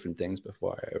doing different things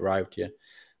before I arrived here.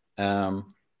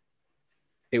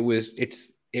 It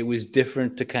was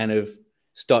different to kind of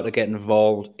start to get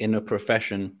involved in a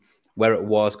profession where it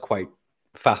was quite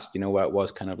fast, you know, where it was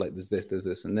kind of like there's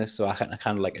this and this. So I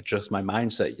kind of like adjust my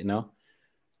mindset, you know,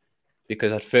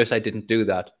 because at first I didn't do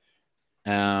that.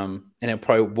 And it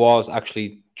probably was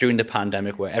actually during the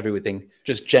pandemic where everything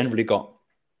just generally got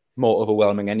more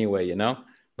overwhelming anyway, you know,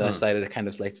 that I decided to kind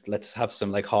of like, let's have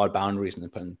some like hard boundaries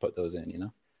and put those in, you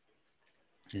know.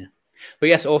 Yeah. But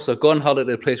yes, also go on holiday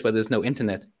to a place where there's no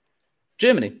internet.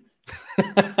 Germany.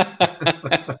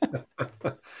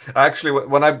 Actually,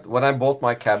 when I bought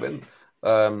my cabin,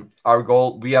 our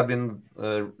goal, we had been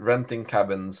renting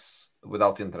cabins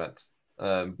without internet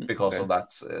because of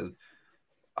that.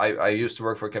 I used to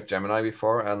work for Capgemini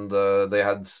before, and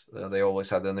they always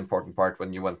had an important part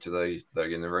when you went to the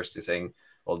university saying,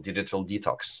 well, digital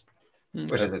detox,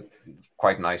 which is a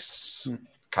quite nice,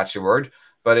 catchy word.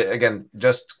 But again,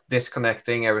 just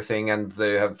disconnecting everything, and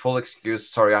they have full excuse.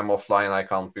 Sorry, I'm offline. I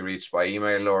can't be reached by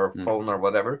email or phone or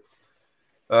whatever.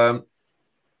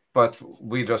 But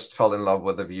we just fell in love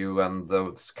with the view and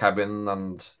the cabin,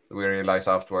 and we realized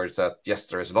afterwards that yes,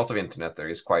 there is a lot of internet. There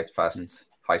is quite fast,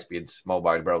 high-speed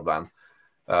mobile broadband.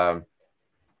 But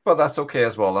that's okay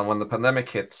as well. And when the pandemic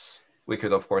hits, we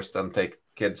could, of course, then take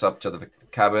kids up to the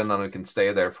cabin, and we can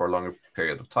stay there for a longer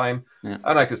period of time,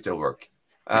 and I could still work.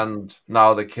 And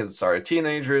now the kids are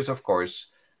teenagers, of course,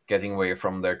 getting away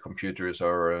from their computers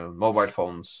or mobile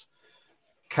phones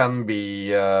can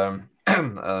be an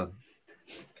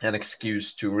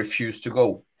excuse to refuse to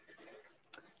go.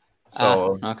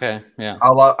 So,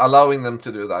 allowing them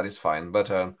to do that is fine. But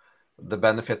the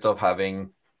benefit of having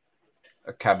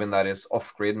a cabin that is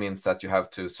off-grid means that you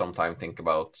have to sometimes think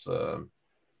about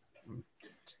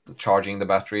charging the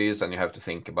batteries, and you have to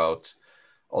think about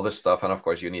all this stuff. And of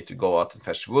course, you need to go out and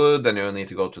fetch wood, and you need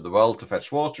to go to the well to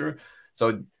fetch water.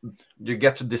 So you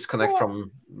get to disconnect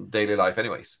from daily life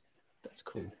anyways. That's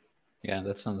cool. Yeah,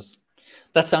 that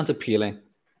sounds appealing,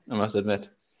 I must admit.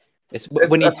 At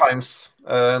times.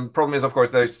 The problem is, of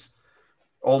course, there's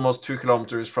almost 2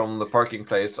 kilometers from the parking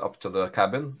place up to the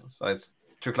cabin. So it's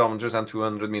 2 kilometers and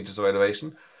 200 meters of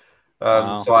elevation.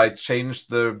 Wow. So I changed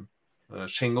the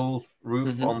shingle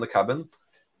roof on the cabin,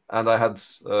 and I had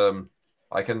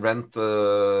I can rent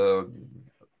or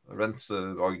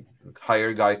hire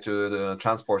a guy to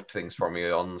transport things for me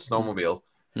on snowmobile.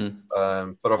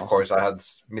 But of course, I had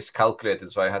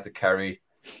miscalculated, so I had to carry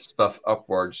stuff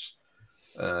upwards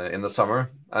in the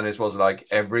summer, and it was like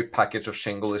every package of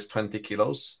shingle is 20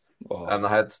 kilos. Wow. And I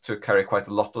had to carry quite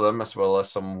a lot of them as well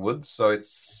as some wood. So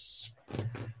it's,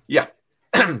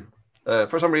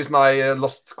 for some reason, I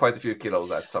lost quite a few kilos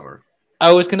that summer.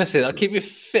 I was going to say, that'll keep you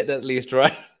fit at least,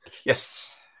 right?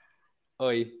 Yes. Oh,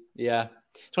 yeah.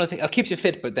 It's one of the things, it keeps you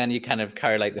fit, but then you kind of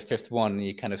carry like the fifth one and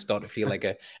you kind of start to feel like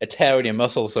a tear in your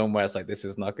muscle somewhere. It's like, this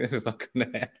is not going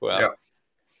to end well.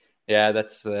 Yeah,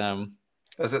 that's... there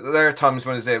are times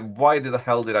when you say, why the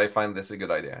hell did I find this a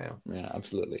good idea? Yeah,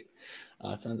 absolutely.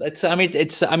 I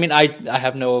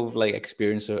have no like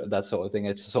experience or that sort of thing.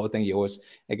 It's the sort of thing you always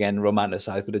again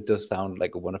romanticize, but it does sound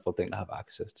like a wonderful thing to have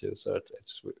access to. So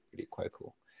it's really quite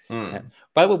cool. Yeah.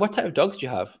 By the way, what type of dogs do you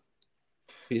have?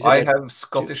 I have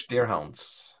Scottish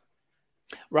Deerhounds.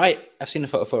 Right, I've seen a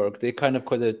photo. They're kind of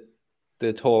quite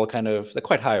the tall kind of. They're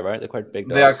quite high, right? They're quite big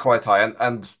dogs. They are quite high,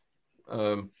 and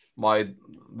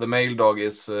the male dog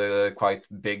is quite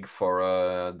big for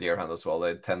a deerhound as well.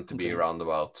 They tend to be around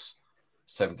about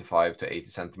 75 to 80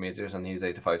 centimeters, and he's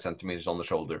 85 centimeters on the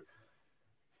shoulder.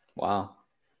 Wow,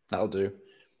 that'll do.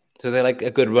 So they're like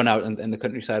a good run out in the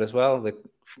countryside as well. They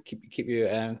keep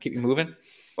you moving.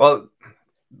 Well,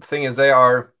 the thing is, they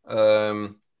are.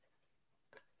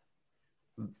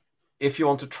 If you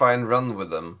want to try and run with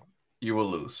them, you will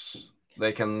lose.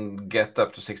 They can get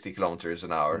up to 60 kilometers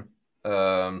an hour.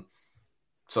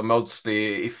 So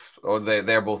mostly,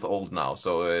 they're both old now,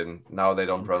 so now they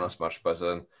don't run as much. But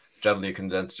generally, you can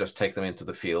then just take them into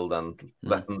the field and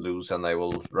let them loose, and they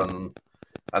will run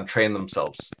and train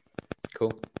themselves.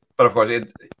 Cool. But of course,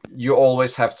 you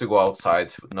always have to go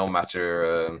outside, no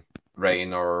matter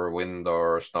rain or wind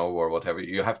or snow or whatever.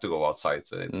 You have to go outside,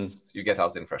 so you get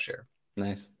out in fresh air.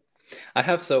 Nice. I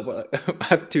have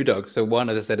two dogs. So one,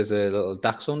 as I said, is a little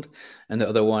dachshund, and the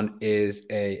other one is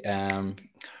a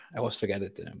I always forget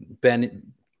it.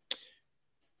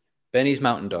 Benny's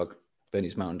mountain dog.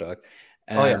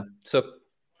 So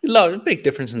a big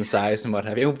difference in size and what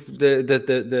have you.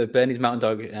 The Benny's mountain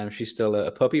dog, she's still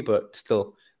a puppy, but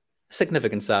still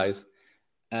significant size.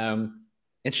 And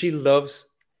she loves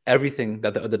everything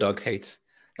that the other dog hates.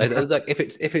 Like the other dog, if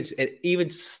it's even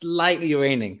slightly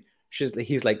raining,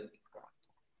 he's like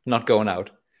not going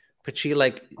out. But she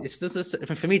like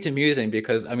for me it's amusing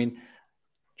because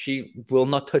she will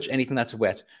not touch anything that's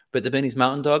wet. But the Benny's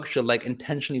mountain dog, she'll like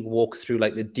intentionally walk through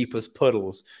like the deepest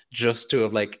puddles just to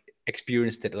have like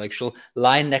experienced it. Like she'll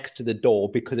lie next to the door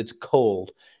because it's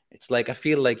cold. It's like I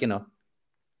feel like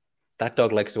that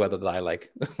dog likes the weather that I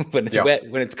like. When it's wet,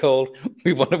 when it's cold,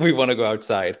 we want to go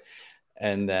outside.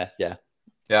 And the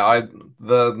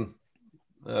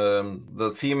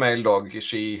female dog,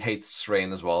 she hates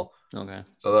rain as well. Okay.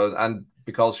 So and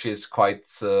because she's quite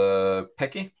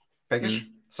peckish,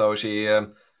 so she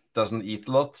doesn't eat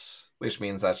a lot, which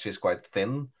means that she's quite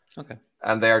thin. Okay.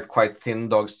 And they are quite thin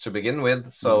dogs to begin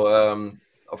with, so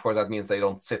of course that means they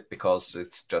don't sit because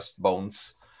it's just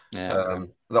bones. Yeah.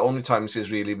 Okay. The only time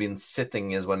she's really been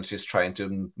sitting is when she's trying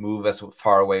to move as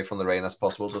far away from the rain as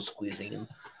possible, so squeezing in.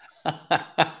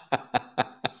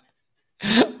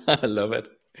 I love it.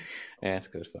 Yeah, it's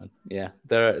good fun. Yeah,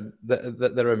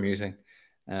 they're amusing.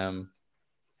 I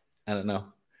don't know.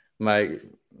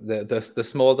 The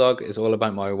small dog is all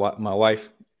about my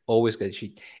wife. Always good.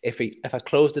 If I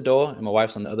close the door and my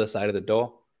wife's on the other side of the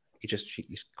door, she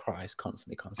just cries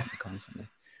constantly.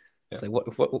 Yeah. It's like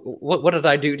what did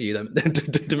I do to you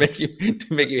to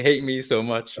make you hate me so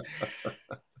much?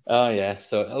 Oh yeah.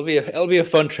 So it'll be a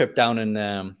fun trip down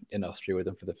in Austria with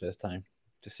them for the first time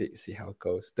to see how it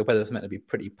goes. The weather's meant to be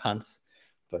pretty pants,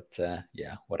 but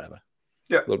whatever.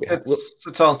 Yeah, it's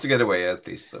a chance to get away at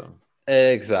least. So.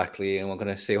 Exactly, and we're going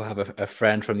to see. We'll have a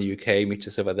friend from the UK meet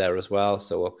us over there as well.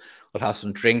 So we'll have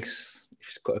some drinks.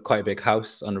 It's quite a big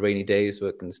house on rainy days.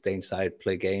 We can stay inside,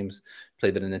 play games, play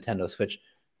a bit of Nintendo Switch.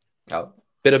 Oh.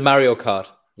 Bit of Mario Kart.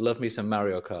 Love me some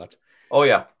Mario Kart. Oh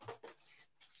yeah.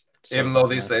 So, even though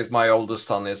these days my oldest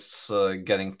son is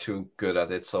getting too good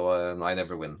at it, so I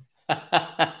never win.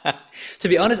 To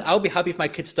be honest, I'll be happy if my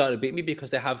kids start to beat me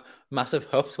because they have massive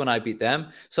huffs when I beat them.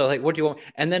 So like, what do you want?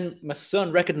 And then my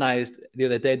son recognized the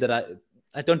other day that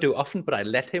I don't do it often, but I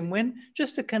let him win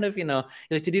just to kind of, he's like,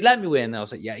 did he let me win? And I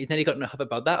was like, yeah. And then he got in a huff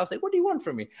about that. I was like, what do you want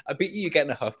from me? I beat you, you get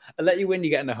in a huff. I let you win, you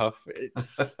get in a huff.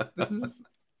 This is...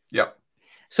 Yep.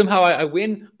 somehow I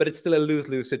win, but it's still a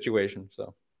lose-lose situation.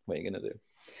 So what are you gonna do?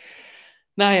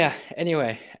 Now, yeah.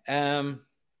 Anyway,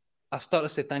 I'll start to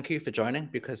say thank you for joining,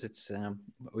 because it's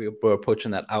we're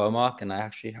approaching that hour mark, and I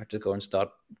actually have to go and start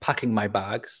packing my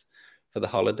bags for the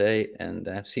holiday and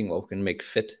seeing what we can make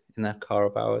fit in that car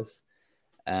of ours.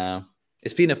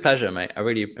 It's been a pleasure, mate. I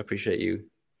really appreciate you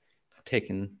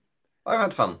taking. I've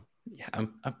had fun. Yeah,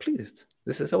 I'm pleased.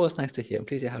 This is always nice to hear. I'm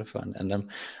pleased you had fun, and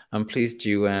I'm pleased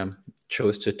you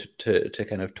chose to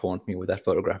kind of taunt me with that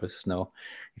photograph of snow.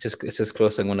 It's as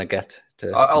close I'm gonna get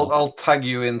to. I'll tag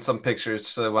you in some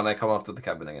pictures when I come up to the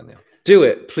cabin again. Yeah. Do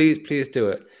it, please do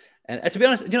it. And to be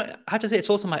honest, I have to say it's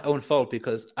also my own fault,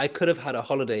 because I could have had a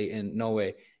holiday in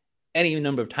Norway any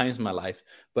number of times in my life,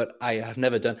 but I have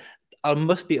never done. I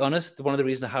must be honest. One of the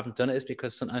reasons I haven't done it is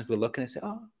because sometimes we're looking and say,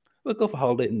 "Oh, we'll go for a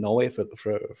holiday in Norway for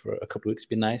a couple of weeks. It'd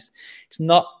be nice." It's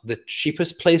not the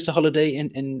cheapest place to holiday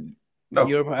in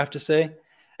Europe, I have to say.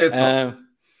 It's not.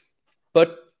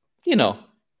 But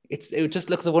it just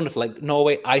looks wonderful. Like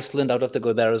Norway, Iceland, I'd love to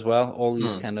go there as well. All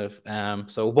these kind of.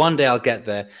 So one day I'll get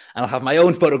there and I'll have my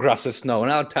own photographs of snow,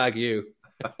 and I'll tag you.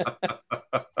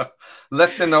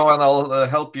 Let me know, and I'll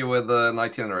help you with an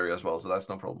itinerary as well. So that's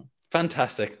no problem.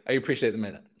 Fantastic. I appreciate the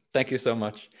minute. Thank you so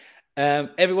much.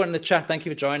 Everyone in the chat, thank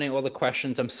you for joining. All the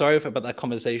questions. I'm sorry about that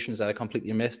conversations that I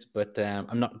completely missed, but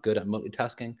I'm not good at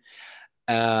multitasking.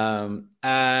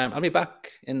 I'll be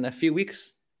back in a few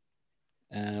weeks.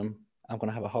 I'm going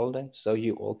to have a holiday, so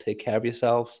you all take care of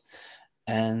yourselves,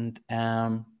 and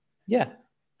have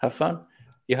fun.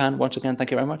 Johan, once again,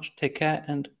 thank you very much. Take care,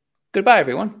 and goodbye,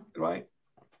 everyone. Goodbye.